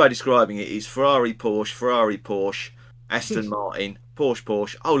 the best way of describing it is Ferrari Porsche, Aston Martin,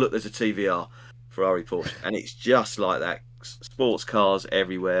 Porsche. Oh look, there's a TVR, Ferrari Porsche, and it's just like that. Sports cars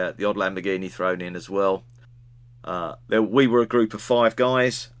everywhere. The odd Lamborghini thrown in as well. We were a group of 5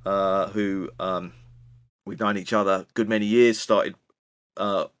 guys who we've known each other a good many years. Started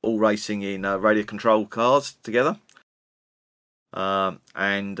all racing in radio control cars together.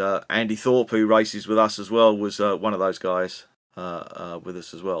 And Andy Thorpe, who races with us as well, was one of those guys with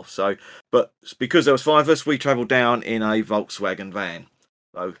us as well. So, but because there was 5 of us, we travelled down in a Volkswagen van.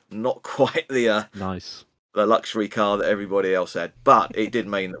 So not quite the Nice. the luxury car that everybody else had, but it did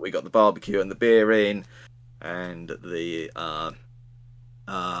mean that we got the barbecue and the beer in, and the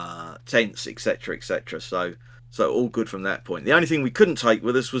tents, etc., etc. So all good from that point. The only thing we couldn't take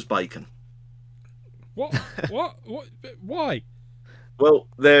with us was bacon. What? Why? Well,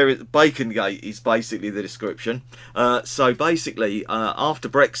 Bacon Gate is basically the description. So basically, after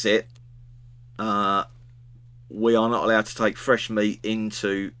Brexit, we are not allowed to take fresh meat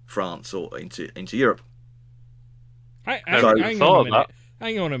into France or into Europe. Hang thought on a minute.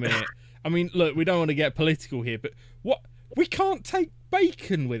 Hang on a minute. I mean, look, we don't want to get political here, but what? We can't take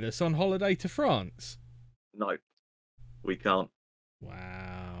bacon with us on holiday to France? No, we can't.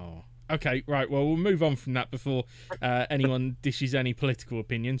 Wow. Okay, right. Well, we'll move on from that before anyone dishes any political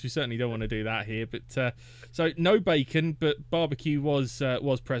opinions. We certainly don't want to do that here. But so no bacon, but barbecue was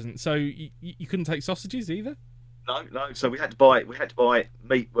present. So you couldn't take sausages either? No. So we had to buy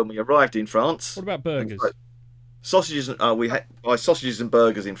meat when we arrived in France. What about burgers? Sausages. We had to buy sausages and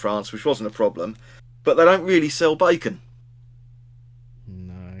burgers in France, which wasn't a problem. But they don't really sell bacon.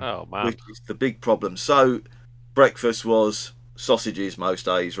 No. Oh man. Which is the big problem. So breakfast was sausages most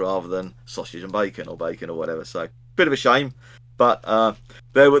days rather than sausage and bacon or whatever. So bit of a shame, but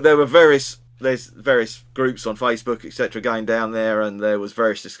there were various groups on Facebook, etc., going down there, and there was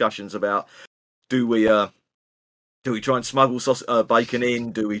various discussions about do we try and smuggle bacon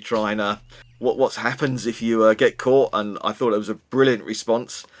in? Do we try and what happens if you get caught? And I thought it was a brilliant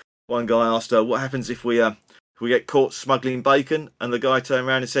response. One guy asked, "What happens if we get caught smuggling bacon?" And the guy turned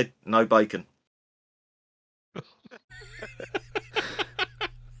around and said, "No bacon."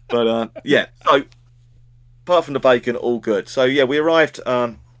 But yeah, so apart from the bacon, all good. So yeah, we arrived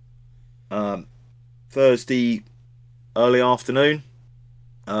Thursday early afternoon,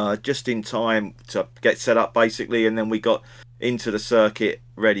 just in time to get set up basically, and then we got into the circuit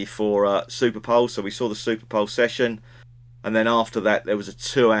ready for Super Pole. So we saw the Super Pole session, and then after that there was a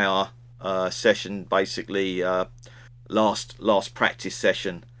 2-hour session, basically last practice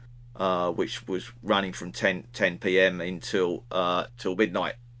session, which was running from 10 p.m. until till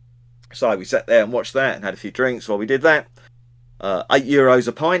midnight. So we sat there and watched that and had a few drinks while we did that. €8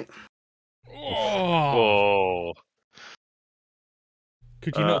 a pint. Oh.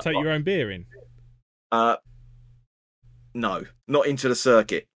 Could you not take your own beer in? No, not into the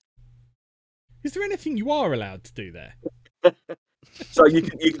circuit. Is there anything you are allowed to do there? So you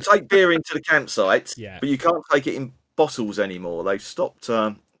can take beer into the campsites, Yeah. but you can't take it in bottles anymore. They've stopped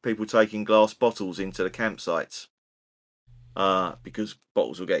people taking glass bottles into the campsites because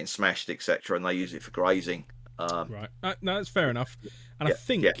bottles were getting smashed, etc., and they use it for grazing. Right. No, that's fair enough. And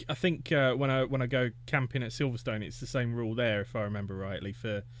yeah, I think when I go camping at Silverstone, it's the same rule there, if I remember rightly,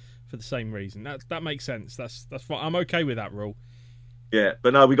 for the same reason. That makes sense. That's fine. I'm okay with that rule. Yeah,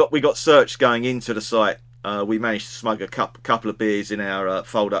 but no, we got searched going into the site. We managed to smuggle a couple of beers in our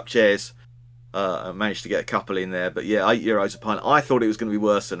fold-up chairs. And managed to get a couple in there, but yeah, €8 a pint. I thought it was going to be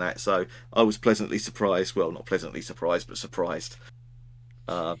worse than that, so I was pleasantly surprised. Well, not pleasantly surprised, but surprised.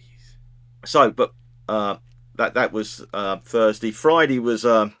 That was Thursday. Friday was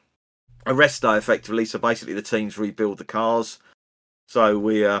a rest day, effectively. So basically, the teams rebuild the cars. So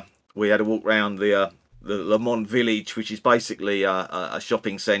we had a walk around the Le Mans village, which is basically a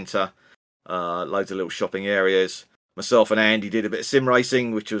shopping centre, loads of little shopping areas. Myself and Andy did a bit of sim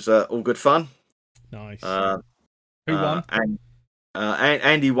racing, which was all good fun. Nice. Who won?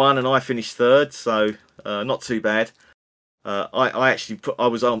 Andy won, and I finished third, so not too bad. I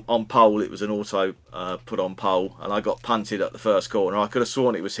was on pole. It was an auto put on pole, and I got punted at the first corner. I could have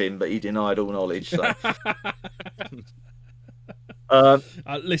sworn it was him, but he denied all knowledge. So.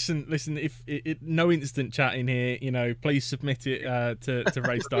 Listen. If no instant chat in here, please submit it to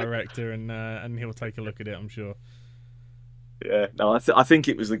race director, and he'll take a look at it. I'm sure. Yeah, no, I think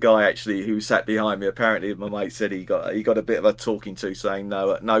it was the guy actually who sat behind me. Apparently, my mate said he got a bit of a talking to, saying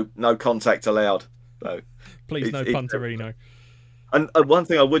no contact allowed. So Please no it's punterino. and one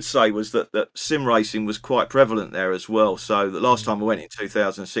thing I would say was that sim racing was quite prevalent there as well. So the last time I went in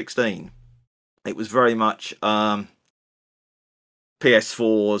 2016, it was very much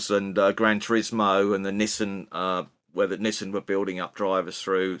PS4s and Gran Turismo and the Nissan, where the Nissan were building up drivers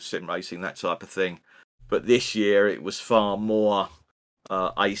through sim racing, that type of thing. But this year it was far more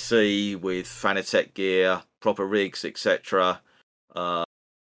AC with Fanatec gear, proper rigs, etc.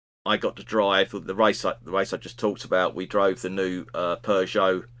 I got to drive the race. The race I just talked about. We drove the new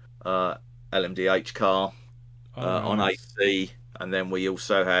Peugeot LMDH car on Nice. AC, and then we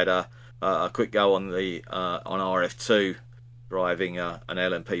also had a quick go on the on RF2, driving an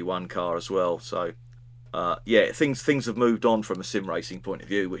LMP1 car as well. So yeah, things have moved on from a sim racing point of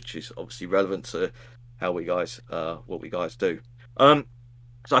view, which is obviously relevant to how we guys what we guys do.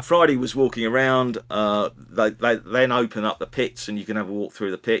 So Friday was walking around. They then open up the pits, and you can have a walk through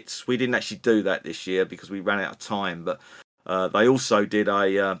the pits. We didn't actually do that this year because we ran out of time. But they also did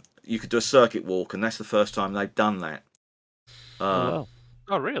you could do a circuit walk, and that's the first time they've done that. Oh wow.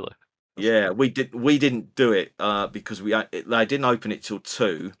 Oh, really? Yeah, we didn't do it because they didn't open it till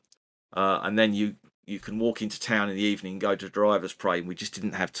 2, and then you can walk into town in the evening and go to driver's parade. And we just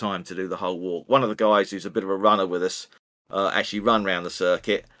didn't have time to do the whole walk. One of the guys who's a bit of a runner with us actually run round the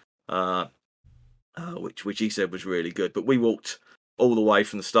circuit, which he said was really good. But we walked all the way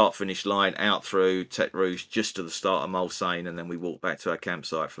from the start finish line out through Tete Rouge just to the start of Mulsanne, and then we walked back to our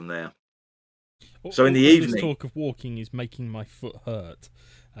campsite from there. So in the all evening, this talk of walking is making my foot hurt.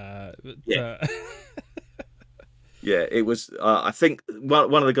 Yeah. Yeah, it was. I think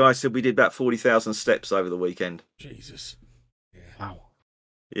one of the guys said we did about 40,000 steps over the weekend. Jesus. Yeah. Wow.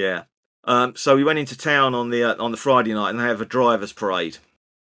 Yeah. So we went into town on the Friday night, and they have a drivers' parade,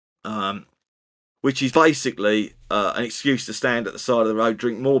 which is basically an excuse to stand at the side of the road,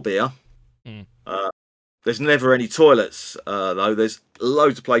 drink more beer. Mm. There's never any toilets, though. There's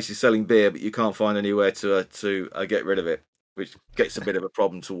loads of places selling beer, but you can't find anywhere to get rid of it, which gets a bit of a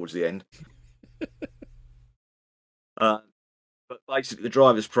problem towards the end. But basically, the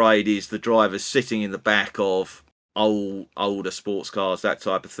drivers' parade is the drivers sitting in the back of older sports cars, that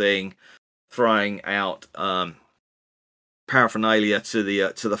type of thing, throwing out paraphernalia to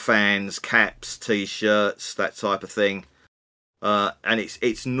the fans, caps, t-shirts, that type of thing. And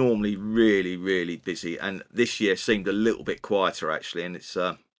it's normally really, really busy. And this year seemed a little bit quieter actually, and it's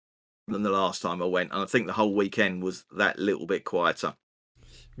than the last time I went. And I think the whole weekend was that little bit quieter.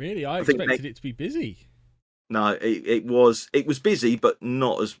 Really, I think expected it to be busy. No, it was busy, but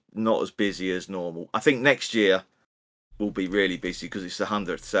not as busy as normal. I think next year will be really busy because it's the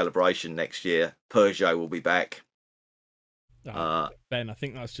 100th celebration next year. Peugeot will be back. Ben, I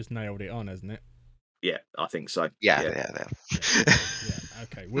think that's just nailed it on, hasn't it? Yeah, I think so. Yeah. Yeah.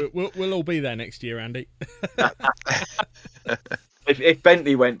 Okay, we'll all be there next year, Andy. If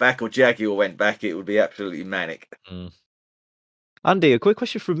Bentley went back or Jaguar went back, it would be absolutely manic. Mm. Andy, a quick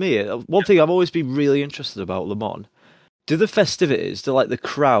question from me. One thing I've always been really interested about Le Mans: do the festivities, do like the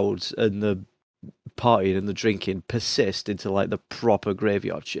crowds and the partying and the drinking persist into like the proper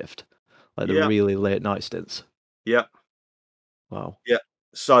graveyard shift, like the really late night stints? Yeah. Wow. Yeah.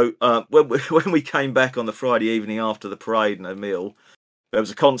 So when we came back on the Friday evening after the parade and a meal, there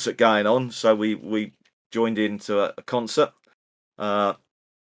was a concert going on, so we joined into a concert. That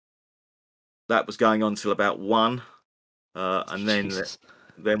was going on till about 1, and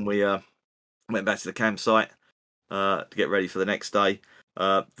then we went back to the campsite to get ready for the next day.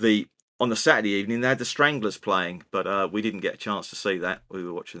 On the Saturday evening, they had the Stranglers playing, but we didn't get a chance to see that. We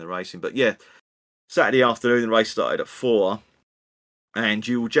were watching the racing. But yeah, Saturday afternoon, the race started at 4, and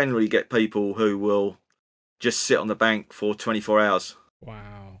you will generally get people who will just sit on the bank for 24 hours.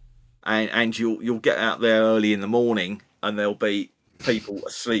 Wow. And you'll get out there early in the morning, and there'll be people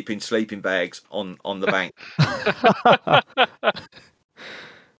asleep in sleeping bags on the bank.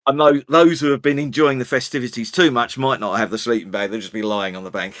 And those who have been enjoying the festivities too much might not have the sleeping bag; they'll just be lying on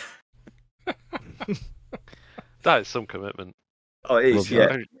the bank. That is some commitment. Oh, it is,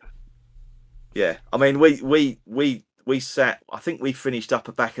 yeah. Yeah, I mean, we sat. I think we finished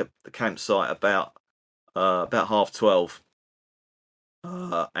up back at the campsite about 12:30,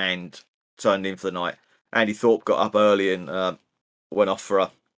 and turned in for the night. Andy Thorpe got up early and went off for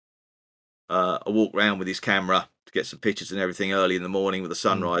a walk round with his camera to get some pictures and everything early in the morning with the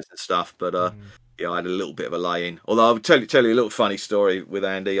sunrise and stuff. But yeah, I had a little bit of a lay in. Although I'll tell you a little funny story with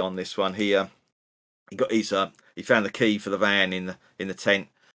Andy on this one. He got his he found the key for the van in the tent,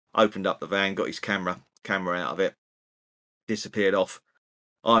 opened up the van, got his camera out of it, disappeared off.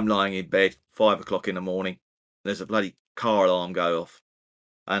 I'm lying in bed, 5 o'clock in the morning. There's a bloody car alarm go off,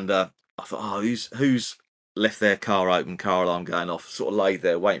 and I thought, oh, who's left their car open? Car alarm going off. Sort of laid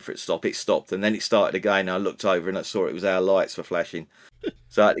there waiting for it to stop. It stopped, and then it started again. And I looked over and I saw it was our lights were flashing.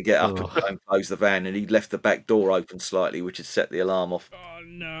 So I had to get up and go and close the van, and he'd left the back door open slightly, which had set the alarm off. Oh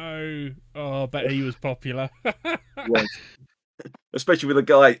no! Oh, I bet he was popular. Especially with a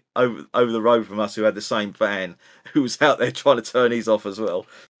guy over the road from us who had the same van, who was out there trying to turn his off as well.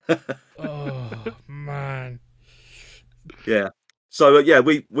 Oh man! Yeah. So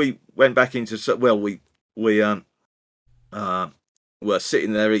we went back into we were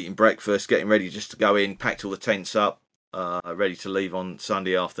sitting there eating breakfast, getting ready just to go in, packed all the tents up, ready to leave on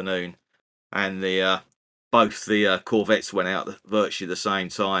Sunday afternoon, and both the Corvettes went out at virtually the same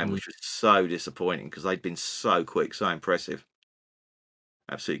time, which was so disappointing because they'd been so quick, so impressive.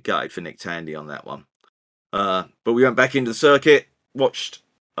 Absolutely gutted for Nick Tandy on that one. But we went back into the circuit, watched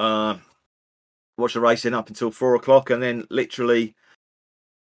the racing up until 4 o'clock, and then literally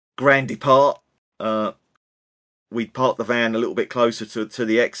grand depart. We parked the van a little bit closer to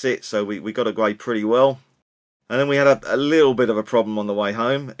the exit, so we got away pretty well. And then we had a little bit of a problem on the way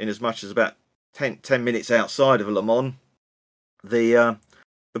home, in as much as about 10 minutes outside of Le Mans, the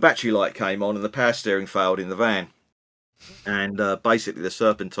battery light came on and the power steering failed in the van. And basically the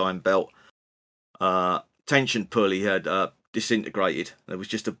serpentine belt tension pulley had disintegrated. There was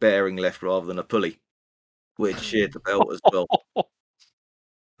just a bearing left rather than a pulley, which sheared the belt as well.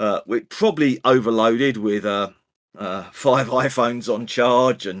 We probably overloaded with 5 iPhones on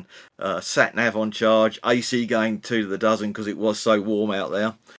charge and sat nav on charge, AC going 2 to the dozen because it was so warm out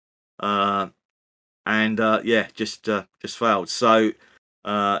there. Just failed. So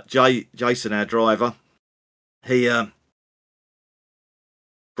Jason, our driver, he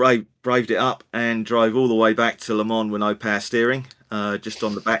braved it up and drove all the way back to Le Mans with no power steering, just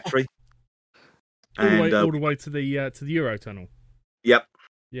on the battery. All the way to the Eurotunnel. Yep.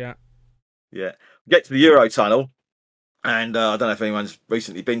 Yeah. Get to the Eurotunnel, and I don't know if anyone's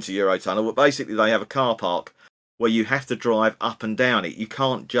recently been to Eurotunnel, but basically they have a car park where you have to drive up and down it. You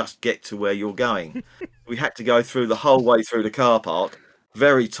can't just get to where you're going. We had to go through the whole way through the car park,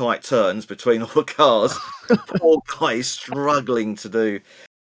 very tight turns between all the cars. Poor guy struggling to do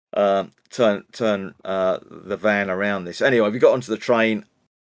turn the van around this. Anyway, we got onto the train,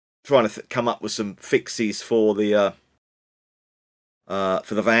 trying to come up with some fixes for the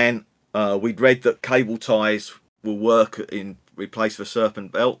van. We'd read that cable ties will work in replace the serpentine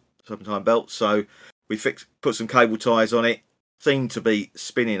belt, so we put some cable ties on it. Seemed to be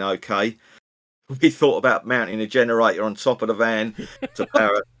spinning okay. We thought about mounting a generator on top of the van to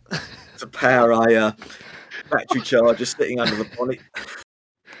power a battery charger sitting under the bonnet.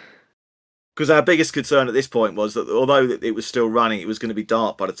 Because our biggest concern at this point was that although it was still running, it was going to be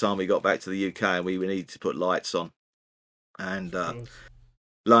dark by the time we got back to the UK, and we needed to put lights on. And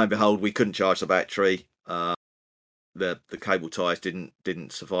lo and behold, we couldn't charge the battery. The cable ties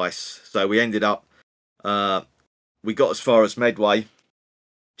didn't suffice, so we ended up. We got as far as Medway,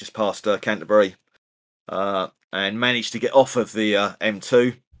 just past Canterbury, and managed to get off of the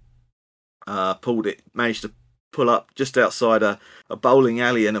M2. Managed to pull up just outside a bowling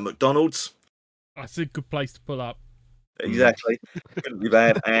alley and a McDonald's. That's a good place to pull up. Exactly. Couldn't be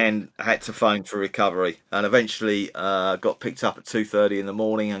bad, and had to phone for recovery, and eventually got picked up at 2:30 in the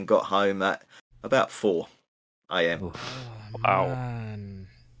morning and got home at about 4 a.m. Oh, Wow. Man.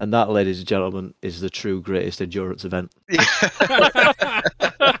 And that, ladies and gentlemen, is the true greatest endurance event.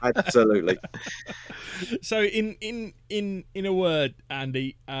 Absolutely. So, in a word,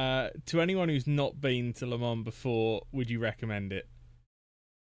 Andy, to anyone who's not been to Le Mans before, would you recommend it?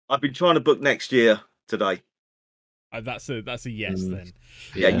 I've been trying to book next year today. That's a yes then.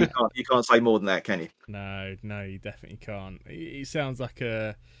 Yeah, you can't say more than that, can you? No, you definitely can't. It sounds like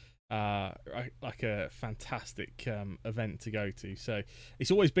a fantastic event to go to. So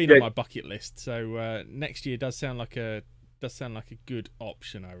it's always been on my bucket list. So next year does sound like a good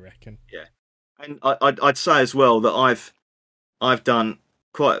option, I reckon. Yeah, and I'd say as well that I've done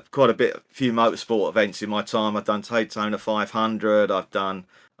quite a few motorsport events in my time. I've done Daytona 500. I've done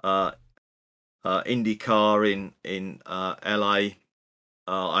IndyCar in LA.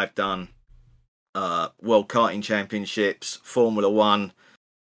 I've done World Karting Championships, Formula One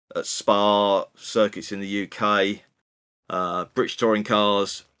at Spa, circuits in the UK, British touring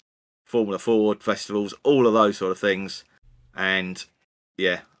cars, Formula Ford festivals, all of those sort of things. And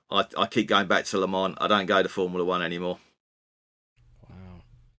yeah, I keep going back to Le Mans. I don't go to Formula One anymore. Wow,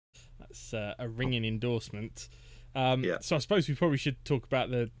 that's a ringing endorsement. So I suppose we probably should talk about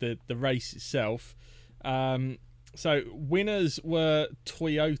the race itself. So winners were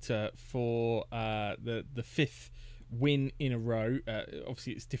Toyota for the fifth win in a row.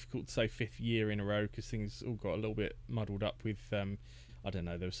 Obviously, it's difficult to say fifth year in a row because things all got a little bit muddled up with I don't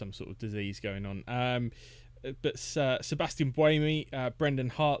know, there was some sort of disease going on. But Sebastian Buemi, Brendan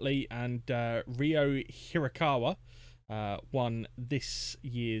Hartley, and Ryo Hirakawa won this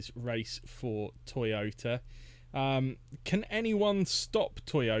year's race for Toyota. Can anyone stop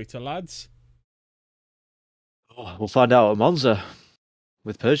Toyota, lads? We'll find out at Monza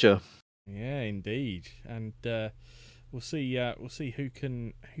with Peugeot. Yeah, indeed, and we'll see. We'll see who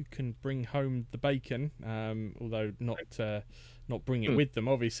can bring home the bacon. Although not bring it with them,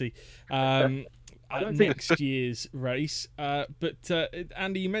 obviously. At next year's race. But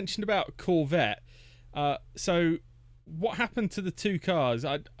Andy, you mentioned about Corvette. So what happened to the two cars?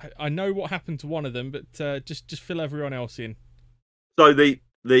 I know what happened to one of them, but just fill everyone else in. So the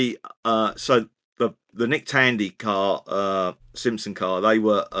Nick Tandy car, Simpson car, they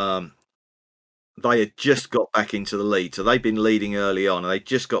had just got back into the lead. So they'd been leading early on, and they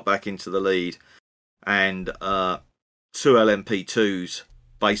just got back into the lead. And two LMP2s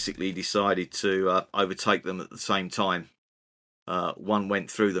basically decided to overtake them at the same time. One went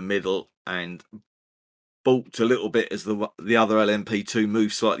through the middle and balked a little bit as the other LMP2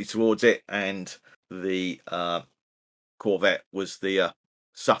 moved slightly towards it, and the Corvette was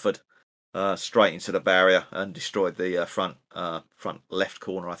suffered straight into the barrier and destroyed the front left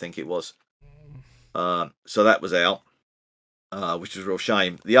corner, I think it was. So that was out, which was a real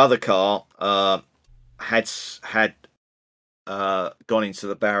shame. The other car had gone into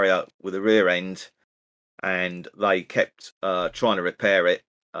the barrier with the rear end, and they kept trying to repair it,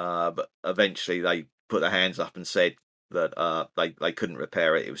 but eventually they put their hands up and said that they couldn't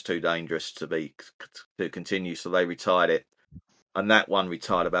repair it. It was too dangerous to continue, so they retired it. And that one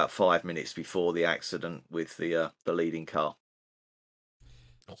retired about 5 minutes before the accident with the leading car.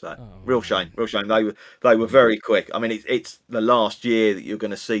 So real shame. They were very quick. I mean, it's the last year that you're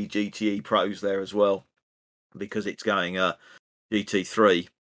going to see GTE pros there as well, because it's going GT3.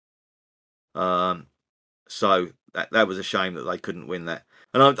 So that was a shame that they couldn't win that.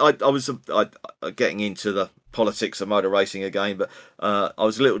 And I was getting into the politics of motor racing again, but I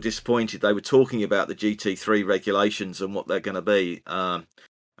was a little disappointed. They were talking about the GT3 regulations and what they're going to be,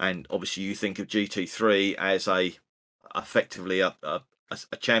 and obviously you think of GT3 as effectively a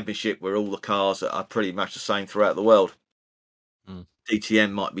championship where all the cars are pretty much the same throughout the world.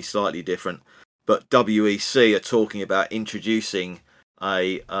 DTM might be slightly different, but WEC are talking about introducing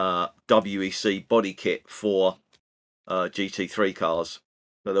a WEC body kit for GT3 cars.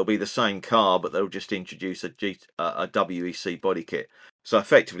 So they'll be the same car, but they'll just introduce a WEC body kit. So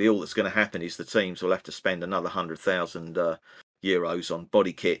effectively, all that's going to happen is the teams will have to spend another 100,000 euros on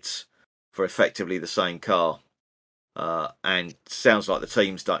body kits for effectively the same car. And sounds like the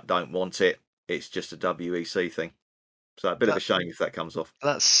teams don't want it. It's just a WEC thing. So a bit of a shame if that comes off.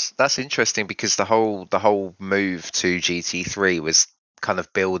 That's interesting, because the whole move to GT3 was kind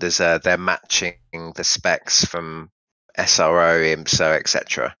of billed as they're matching the specs from SRO, IMSA,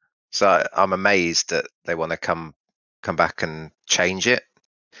 etc. So I'm amazed that they want to come back and change it.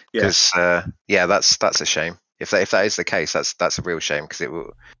 Because that's a shame. If that is the case, that's a real shame,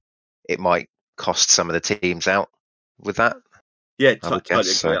 because it might cost some of the teams out with that. Yeah, totally.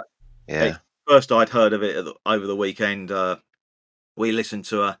 So, yeah. First I'd heard of it over the weekend. We listened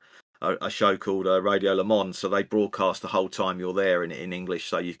to a show called Radio Le Mans, so they broadcast the whole time you're there in English,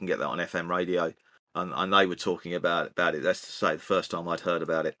 so you can get that on FM radio. And they were talking about it. That's to say, the first time I'd heard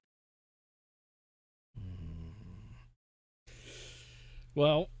about it.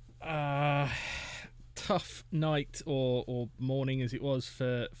 Well, tough night or morning as it was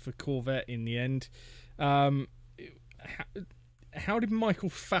for Corvette in the end. How did Michael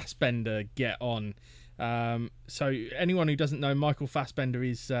Fassbender get on? So anyone who doesn't know, Michael Fassbender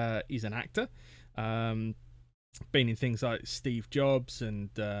is an actor. Been in things like Steve Jobs and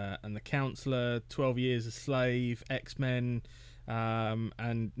The Counselor, 12 Years a Slave, X-Men,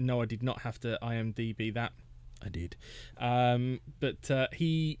 and no, I did not have to IMDb that. I did. But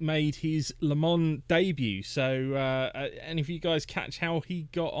he made his Le Mans debut. So any of you guys catch how he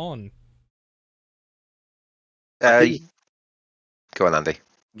got on? Go on, Andy.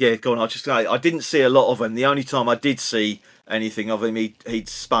 Yeah, go on. I'll just say I didn't see a lot of him. The only time I did see anything of him, he'd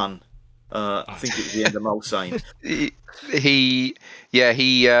spun. I think it was the end of Mulsanne. He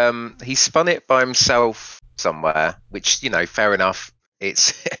spun it by himself somewhere, which, fair enough.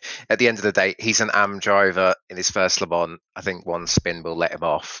 It's at the end of the day, he's an AM driver in his first Le Mans. I think one spin will let him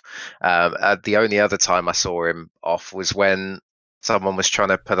off. The only other time I saw him off was when someone was trying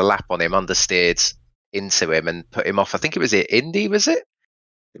to put a lap on him, understeered, into him and put him off. I think it was at Indy, was it?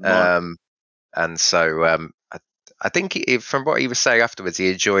 It might- And so I think from what he was saying afterwards,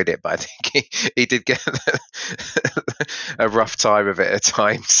 he enjoyed it, but I think he did get a rough time of it at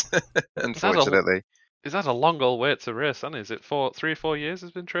times, unfortunately. He's had a long old wait to race, hasn't he? Is it 3 or 4 years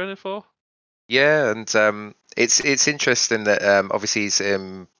he's been training for? Yeah, and it's interesting that obviously he's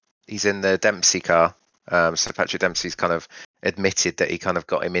in the Dempsey car. So Patrick Dempsey's kind of admitted that he kind of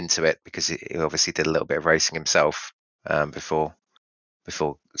got him into it because he obviously did a little bit of racing himself before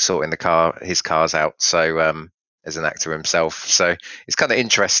sorting his cars out. So as an actor himself, so it's kind of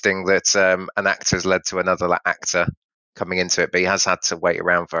interesting that an actor has led to another actor coming into it, but he has had to wait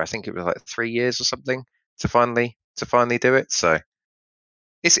around for, I think it was like 3 years or something to finally do it. So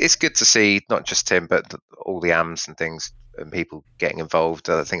it's good to see not just him, but all the AMs and things and people getting involved.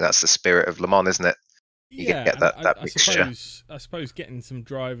 I think that's the spirit of Le Mans, isn't it? You Yeah, get that I mixture. suppose getting some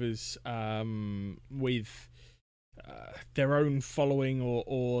drivers with their own following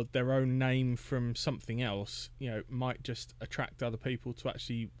or their own name from something else, might just attract other people to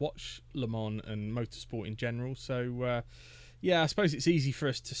actually watch Le Mans and motorsport in general. So, I suppose it's easy for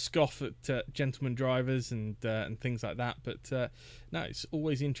us to scoff at gentleman drivers and things like that, but no, it's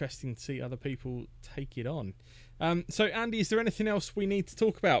always interesting to see other people take it on. So, Andy, is there anything else we need to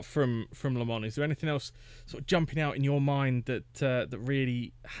talk about from Le Mans? Is there anything else sort of jumping out in your mind that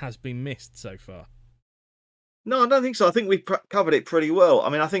really has been missed so far? No, I don't think so. I think we covered it pretty well. I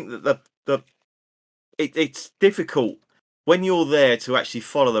mean, I think that it's difficult when you're there to actually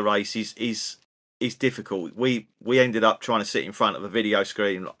follow the race is difficult. We ended up trying to sit in front of a video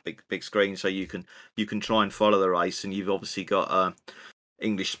screen, like big screen, so you can try and follow the race. And you've obviously got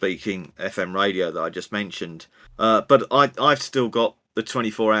English speaking FM radio that I just mentioned. But I've still got the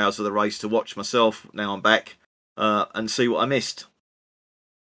 24 hours of the race to watch myself. Now I'm back and see what I missed.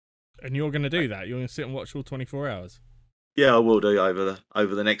 And you're going to do that? You're going to sit and watch all 24 hours? Yeah, I will do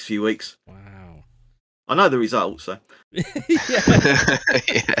over the next few weeks. Wow. I know the results, so.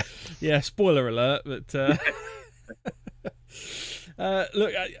 Yeah, spoiler alert, but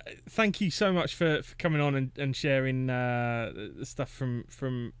look, thank you so much for coming on and sharing the stuff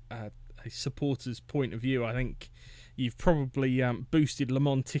from a supporter's point of view. I think you've probably boosted Le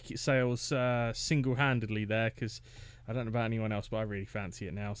Mans ticket sales single-handedly there, because I don't know about anyone else, but I really fancy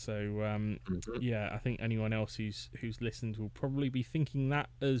it now. So I think anyone else who's listened will probably be thinking that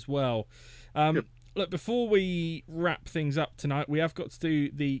as well. Yep. Look, before we wrap things up tonight, we have got to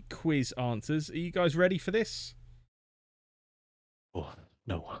do the quiz answers. Are you guys ready for this? Oh,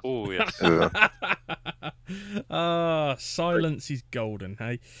 no. Oh, yes. Silence is golden,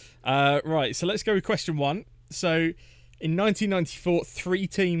 hey? Right, so let's go with question 1. So, in 1994, 3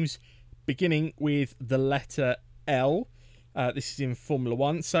 teams beginning with the letter L. This is in Formula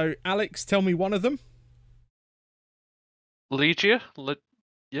 1. So, Alex, tell me one of them. Ligia?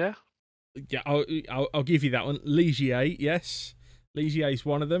 Yeah? Yeah, I'll give you that one. Ligier, yes. Ligier is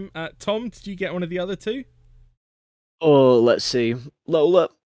one of them. Tom, did you get one of the other 2? Oh, let's see. Lola,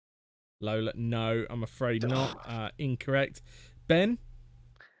 no, I'm afraid not. Incorrect. Ben?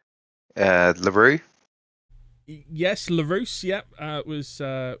 LaRue? Yes, Larousse, yep,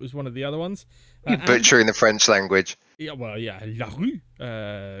 was one of the other ones. Butchering the French language. Yeah, well, yeah, LaRue.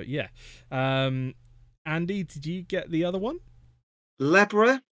 Yeah. Andy, did you get the other one?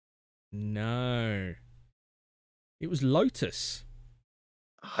 Lebre? No. It was Lotus.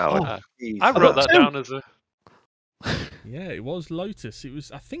 Oh, I wrote that down as a... Yeah, it was Lotus.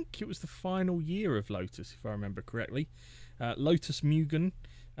 I think it was the final year of Lotus, if I remember correctly. Lotus Mugen.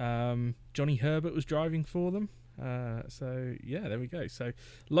 Johnny Herbert was driving for them. So yeah, there we go. So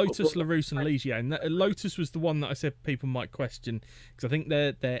Lotus, Larousse, and Ligier. And Lotus was the one that I said people might question, because I think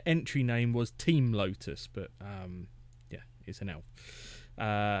their entry name was Team Lotus, but yeah, it's an L.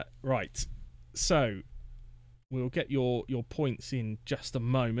 Right. So we'll get your points in just a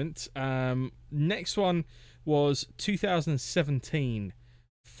moment. Next one was 2017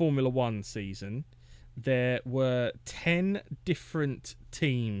 Formula 1 season. There were 10 different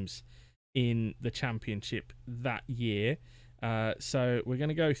teams in the championship that year. So we're going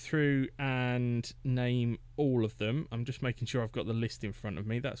to go through and name all of them. I'm just making sure I've got the list in front of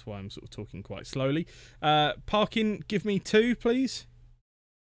me. That's why I'm sort of talking quite slowly. Parkin, give me 2, please.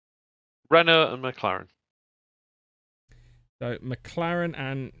 Renault and McLaren. So McLaren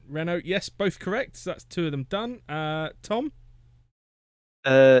and Renault, yes, both correct. So that's 2 of them done. Tom?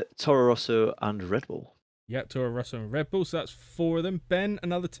 Toro Rosso and Red Bull. Yeah, Toro Rosso and Red Bull. So that's 4 of them. Ben,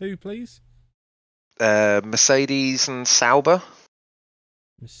 another 2, please. Mercedes and Sauber.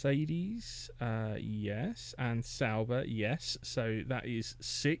 Mercedes, yes, and Sauber, yes. So that is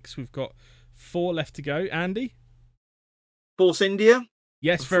 6. We've got 4 left to go. Andy? Force India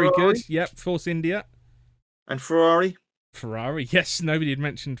Yes, very Ferrari? good. Yep, Force India. and Ferrari. Ferrari. Yes, nobody had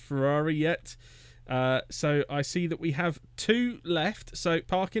mentioned Ferrari yet. So I see that we have 2 left. So,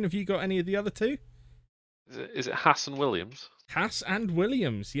 Parkin, have you got any of the other 2? Is it Haas and Williams? Haas and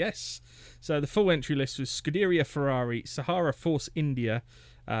Williams, yes. So the full entry list was Scuderia Ferrari, Sahara Force India,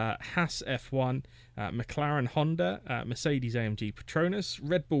 Haas F1, McLaren Honda, Mercedes AMG Petronas,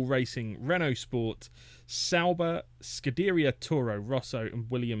 Red Bull Racing, Renault Sport, Sauber, Scuderia Toro Rosso,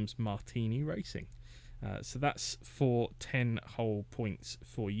 and Williams Martini Racing. So that's for 10 whole points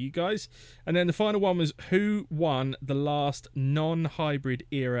for you guys. And then the final one was who won the last non-hybrid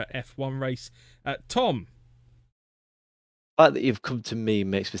era F1 race? Tom. The fact that you've come to me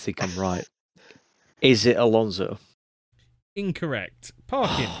makes me think I'm right. Is it Alonso? Incorrect.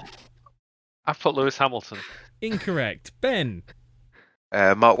 Parkin. I've put Lewis Hamilton. Incorrect. Ben.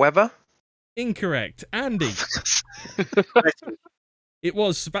 Mark Webber. Incorrect. Andy. It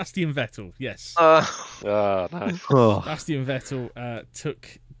was Sebastian Vettel, yes. Ah, nice. Oh, Sebastian Vettel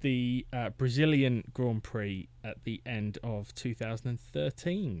took the Brazilian Grand Prix at the end of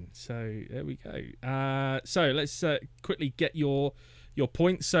 2013. So there we go. So let's quickly get your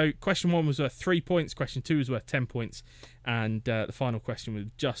points. So question 1 was worth 3 points. Question 2 was worth 10 points. And the final question was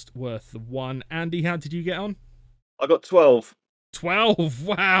just worth the 1. Andy, how did you get on? I got 12. 12.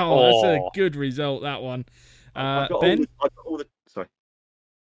 Wow, that's a good result, that one. Ben? Sorry.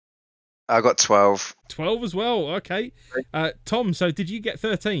 I got 12. 12 as well. Okay. Tom, so did you get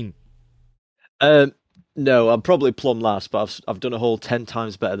 13? no, I'm probably plumb last, but I've done a whole 10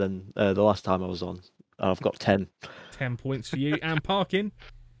 times better than the last time I was on. I've got 10. 10 points for you. And Parkin?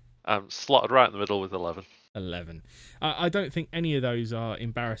 I'm slotted right in the middle with 11. 11. I don't think any of those are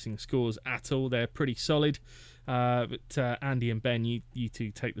embarrassing scores at all. They're pretty solid. But Andy and Ben, you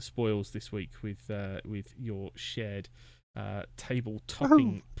two take the spoils this week with your shared table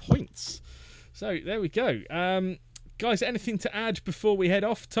topping points. So there we go. Guys, anything to add before we head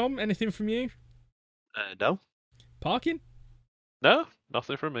off? Tom, anything from you? No. Parkin? No,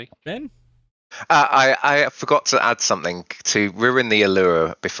 nothing from me. Ben? I forgot to add something to ruin the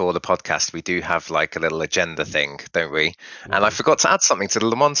allure before the podcast. We do have like a little agenda thing, don't we? And I forgot to add something to the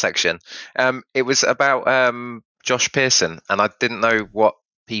Le Mans section. It was about Josh Pearson, and I didn't know what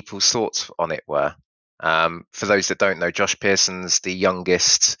people's thoughts on it were. For those that don't know, Josh Pearson's the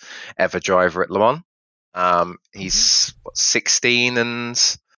youngest ever driver at Le Mans. He's 16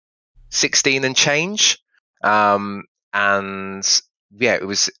 and change. And yeah, it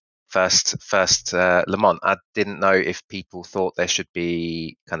was first Le Mans. I didn't know if people thought there should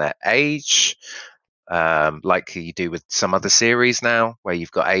be kind of age, like you do with some other series now, where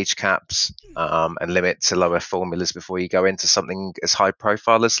you've got age caps and limit to lower formulas before you go into something as high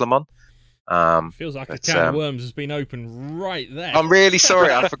profile as Le Mans. Feels like a can of worms has been opened right there. I'm really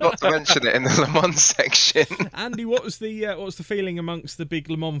sorry, I forgot to mention it in the Le Mans section. Andy, what was the feeling amongst the big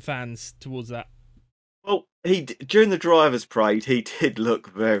Le Mans fans towards that? Well, during the drivers' parade, he did look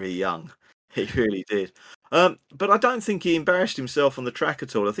very young. He really did. But I don't think he embarrassed himself on the track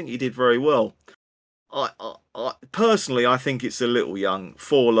at all. I think he did very well. I personally, I think it's a little young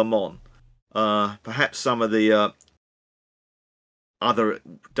for Le Mans. Perhaps some of the other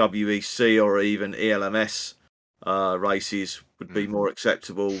WEC or even ELMS races would be more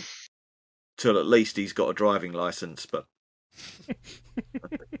acceptable till at least he's got a driving licence. But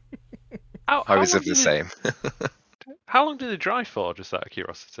I was of the same. How long did he drive for, just out of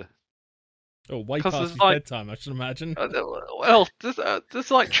curiosity? Oh, way past his bedtime, I should imagine. Well, there's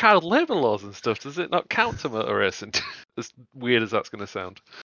like child labour laws and stuff. Does it not count to motor racing? As weird as that's going to sound.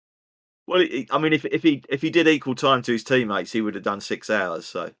 Well, I mean, if he did equal time to his teammates, he would have done 6 hours.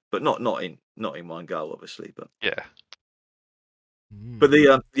 So, but not in one go, obviously. But yeah. But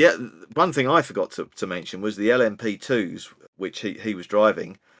the one thing I forgot to mention was the LMP2s, which he was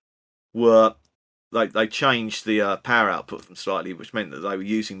driving, were they changed the power output of them slightly, which meant that they were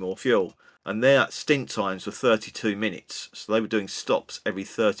using more fuel, and their stint times were 32 minutes. So they were doing stops every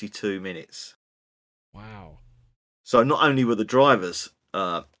 32 minutes. Wow. So not only were the drivers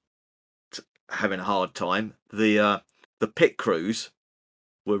having a hard time, the pit crews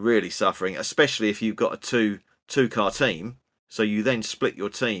were really suffering, especially if you've got a two car team. So you then split your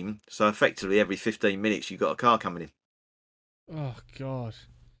team. So effectively, every 15 minutes, you've got a car coming in. Oh God!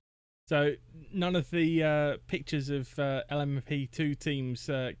 So none of the pictures of LMP2 teams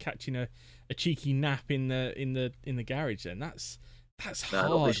catching a cheeky nap in the garage. Then that's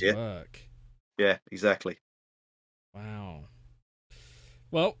hard work. Yeah, exactly. Wow.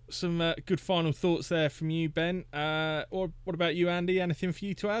 Well, some good final thoughts there from you, Ben. Or what about you, Andy? Anything for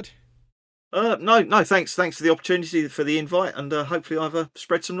you to add? No, thanks for the opportunity, for the invite, and hopefully I've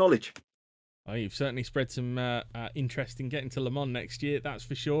spread some knowledge. Oh, you've certainly spread some interest in getting to Le Mans next year, that's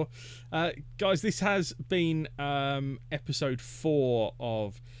for sure. Guys, this has been episode 4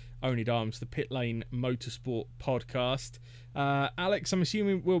 of Only Arms, the Pit Lane Motorsport podcast. Alex, I'm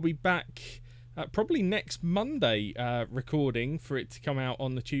assuming we'll be back probably next Monday recording for it to come out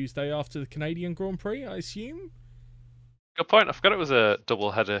on the Tuesday after the Canadian Grand Prix, I assume? Good point. I forgot it was a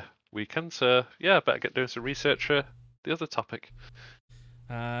double-header weekend, so yeah, better get doing some research for the other topic.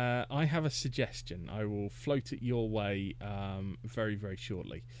 I have a suggestion. I will float it your way very, very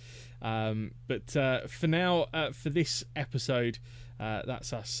shortly. But for now, for this episode,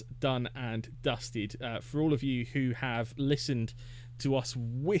 that's us done and dusted. For all of you who have listened to us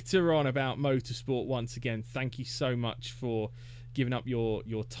witter on about motorsport once again, thank you so much for giving up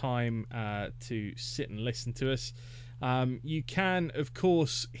your time to sit and listen to us. You can, of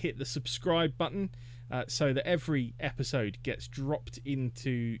course, hit the subscribe button so that every episode gets dropped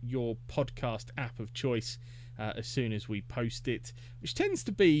into your podcast app of choice as soon as we post it, which tends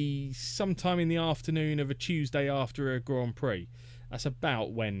to be sometime in the afternoon of a Tuesday after a Grand Prix. That's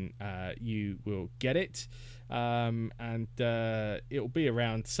about when you will get it. And it'll be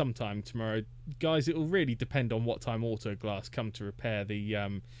around sometime tomorrow. Guys, it will really depend on what time Autoglass come to repair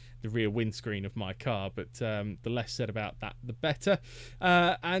the rear windscreen of my car, but the less said about that, the better.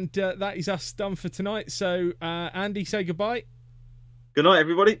 And that is us done for tonight. So, Andy, say goodbye. Good night,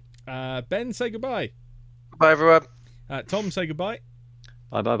 everybody. Ben, say goodbye. Bye, everyone. Tom, say goodbye.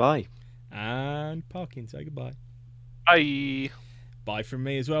 Bye. And Parkin, say goodbye. Bye. Bye from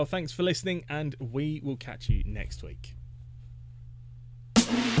me as well. Thanks for listening, and we will catch you next week.